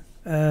you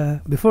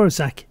before,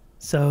 Zach.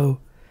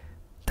 So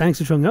thanks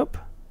for showing up.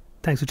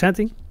 Thanks for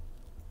chatting.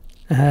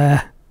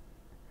 And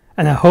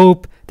I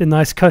hope the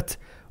nice cut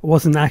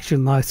was an actual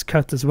nice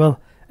cut as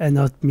well, and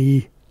not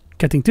me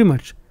cutting too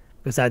much,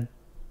 because I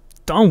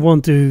don't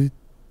want to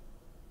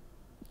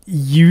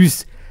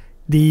use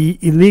the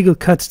illegal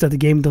cuts that the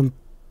game don't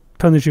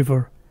punish you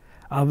for.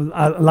 I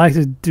like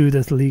to do it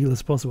as legal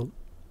as possible.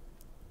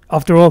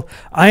 After all,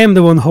 I am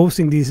the one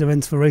hosting these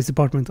events for Race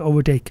Department,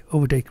 overtake,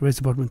 Race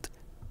Department,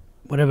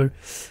 whatever.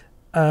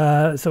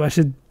 So I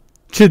should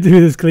do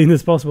it as clean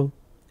as possible.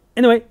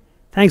 Anyway,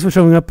 thanks for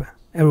showing up,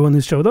 everyone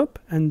who showed up,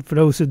 and for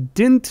those who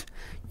didn't,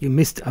 you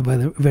missed a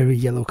very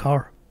yellow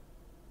car.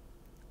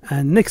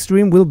 And next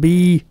stream will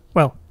be,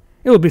 well,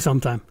 it will be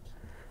sometime.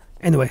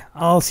 Anyway,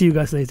 I'll see you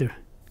guys later.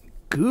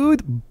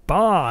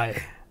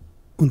 Goodbye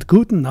und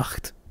gute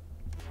Nacht.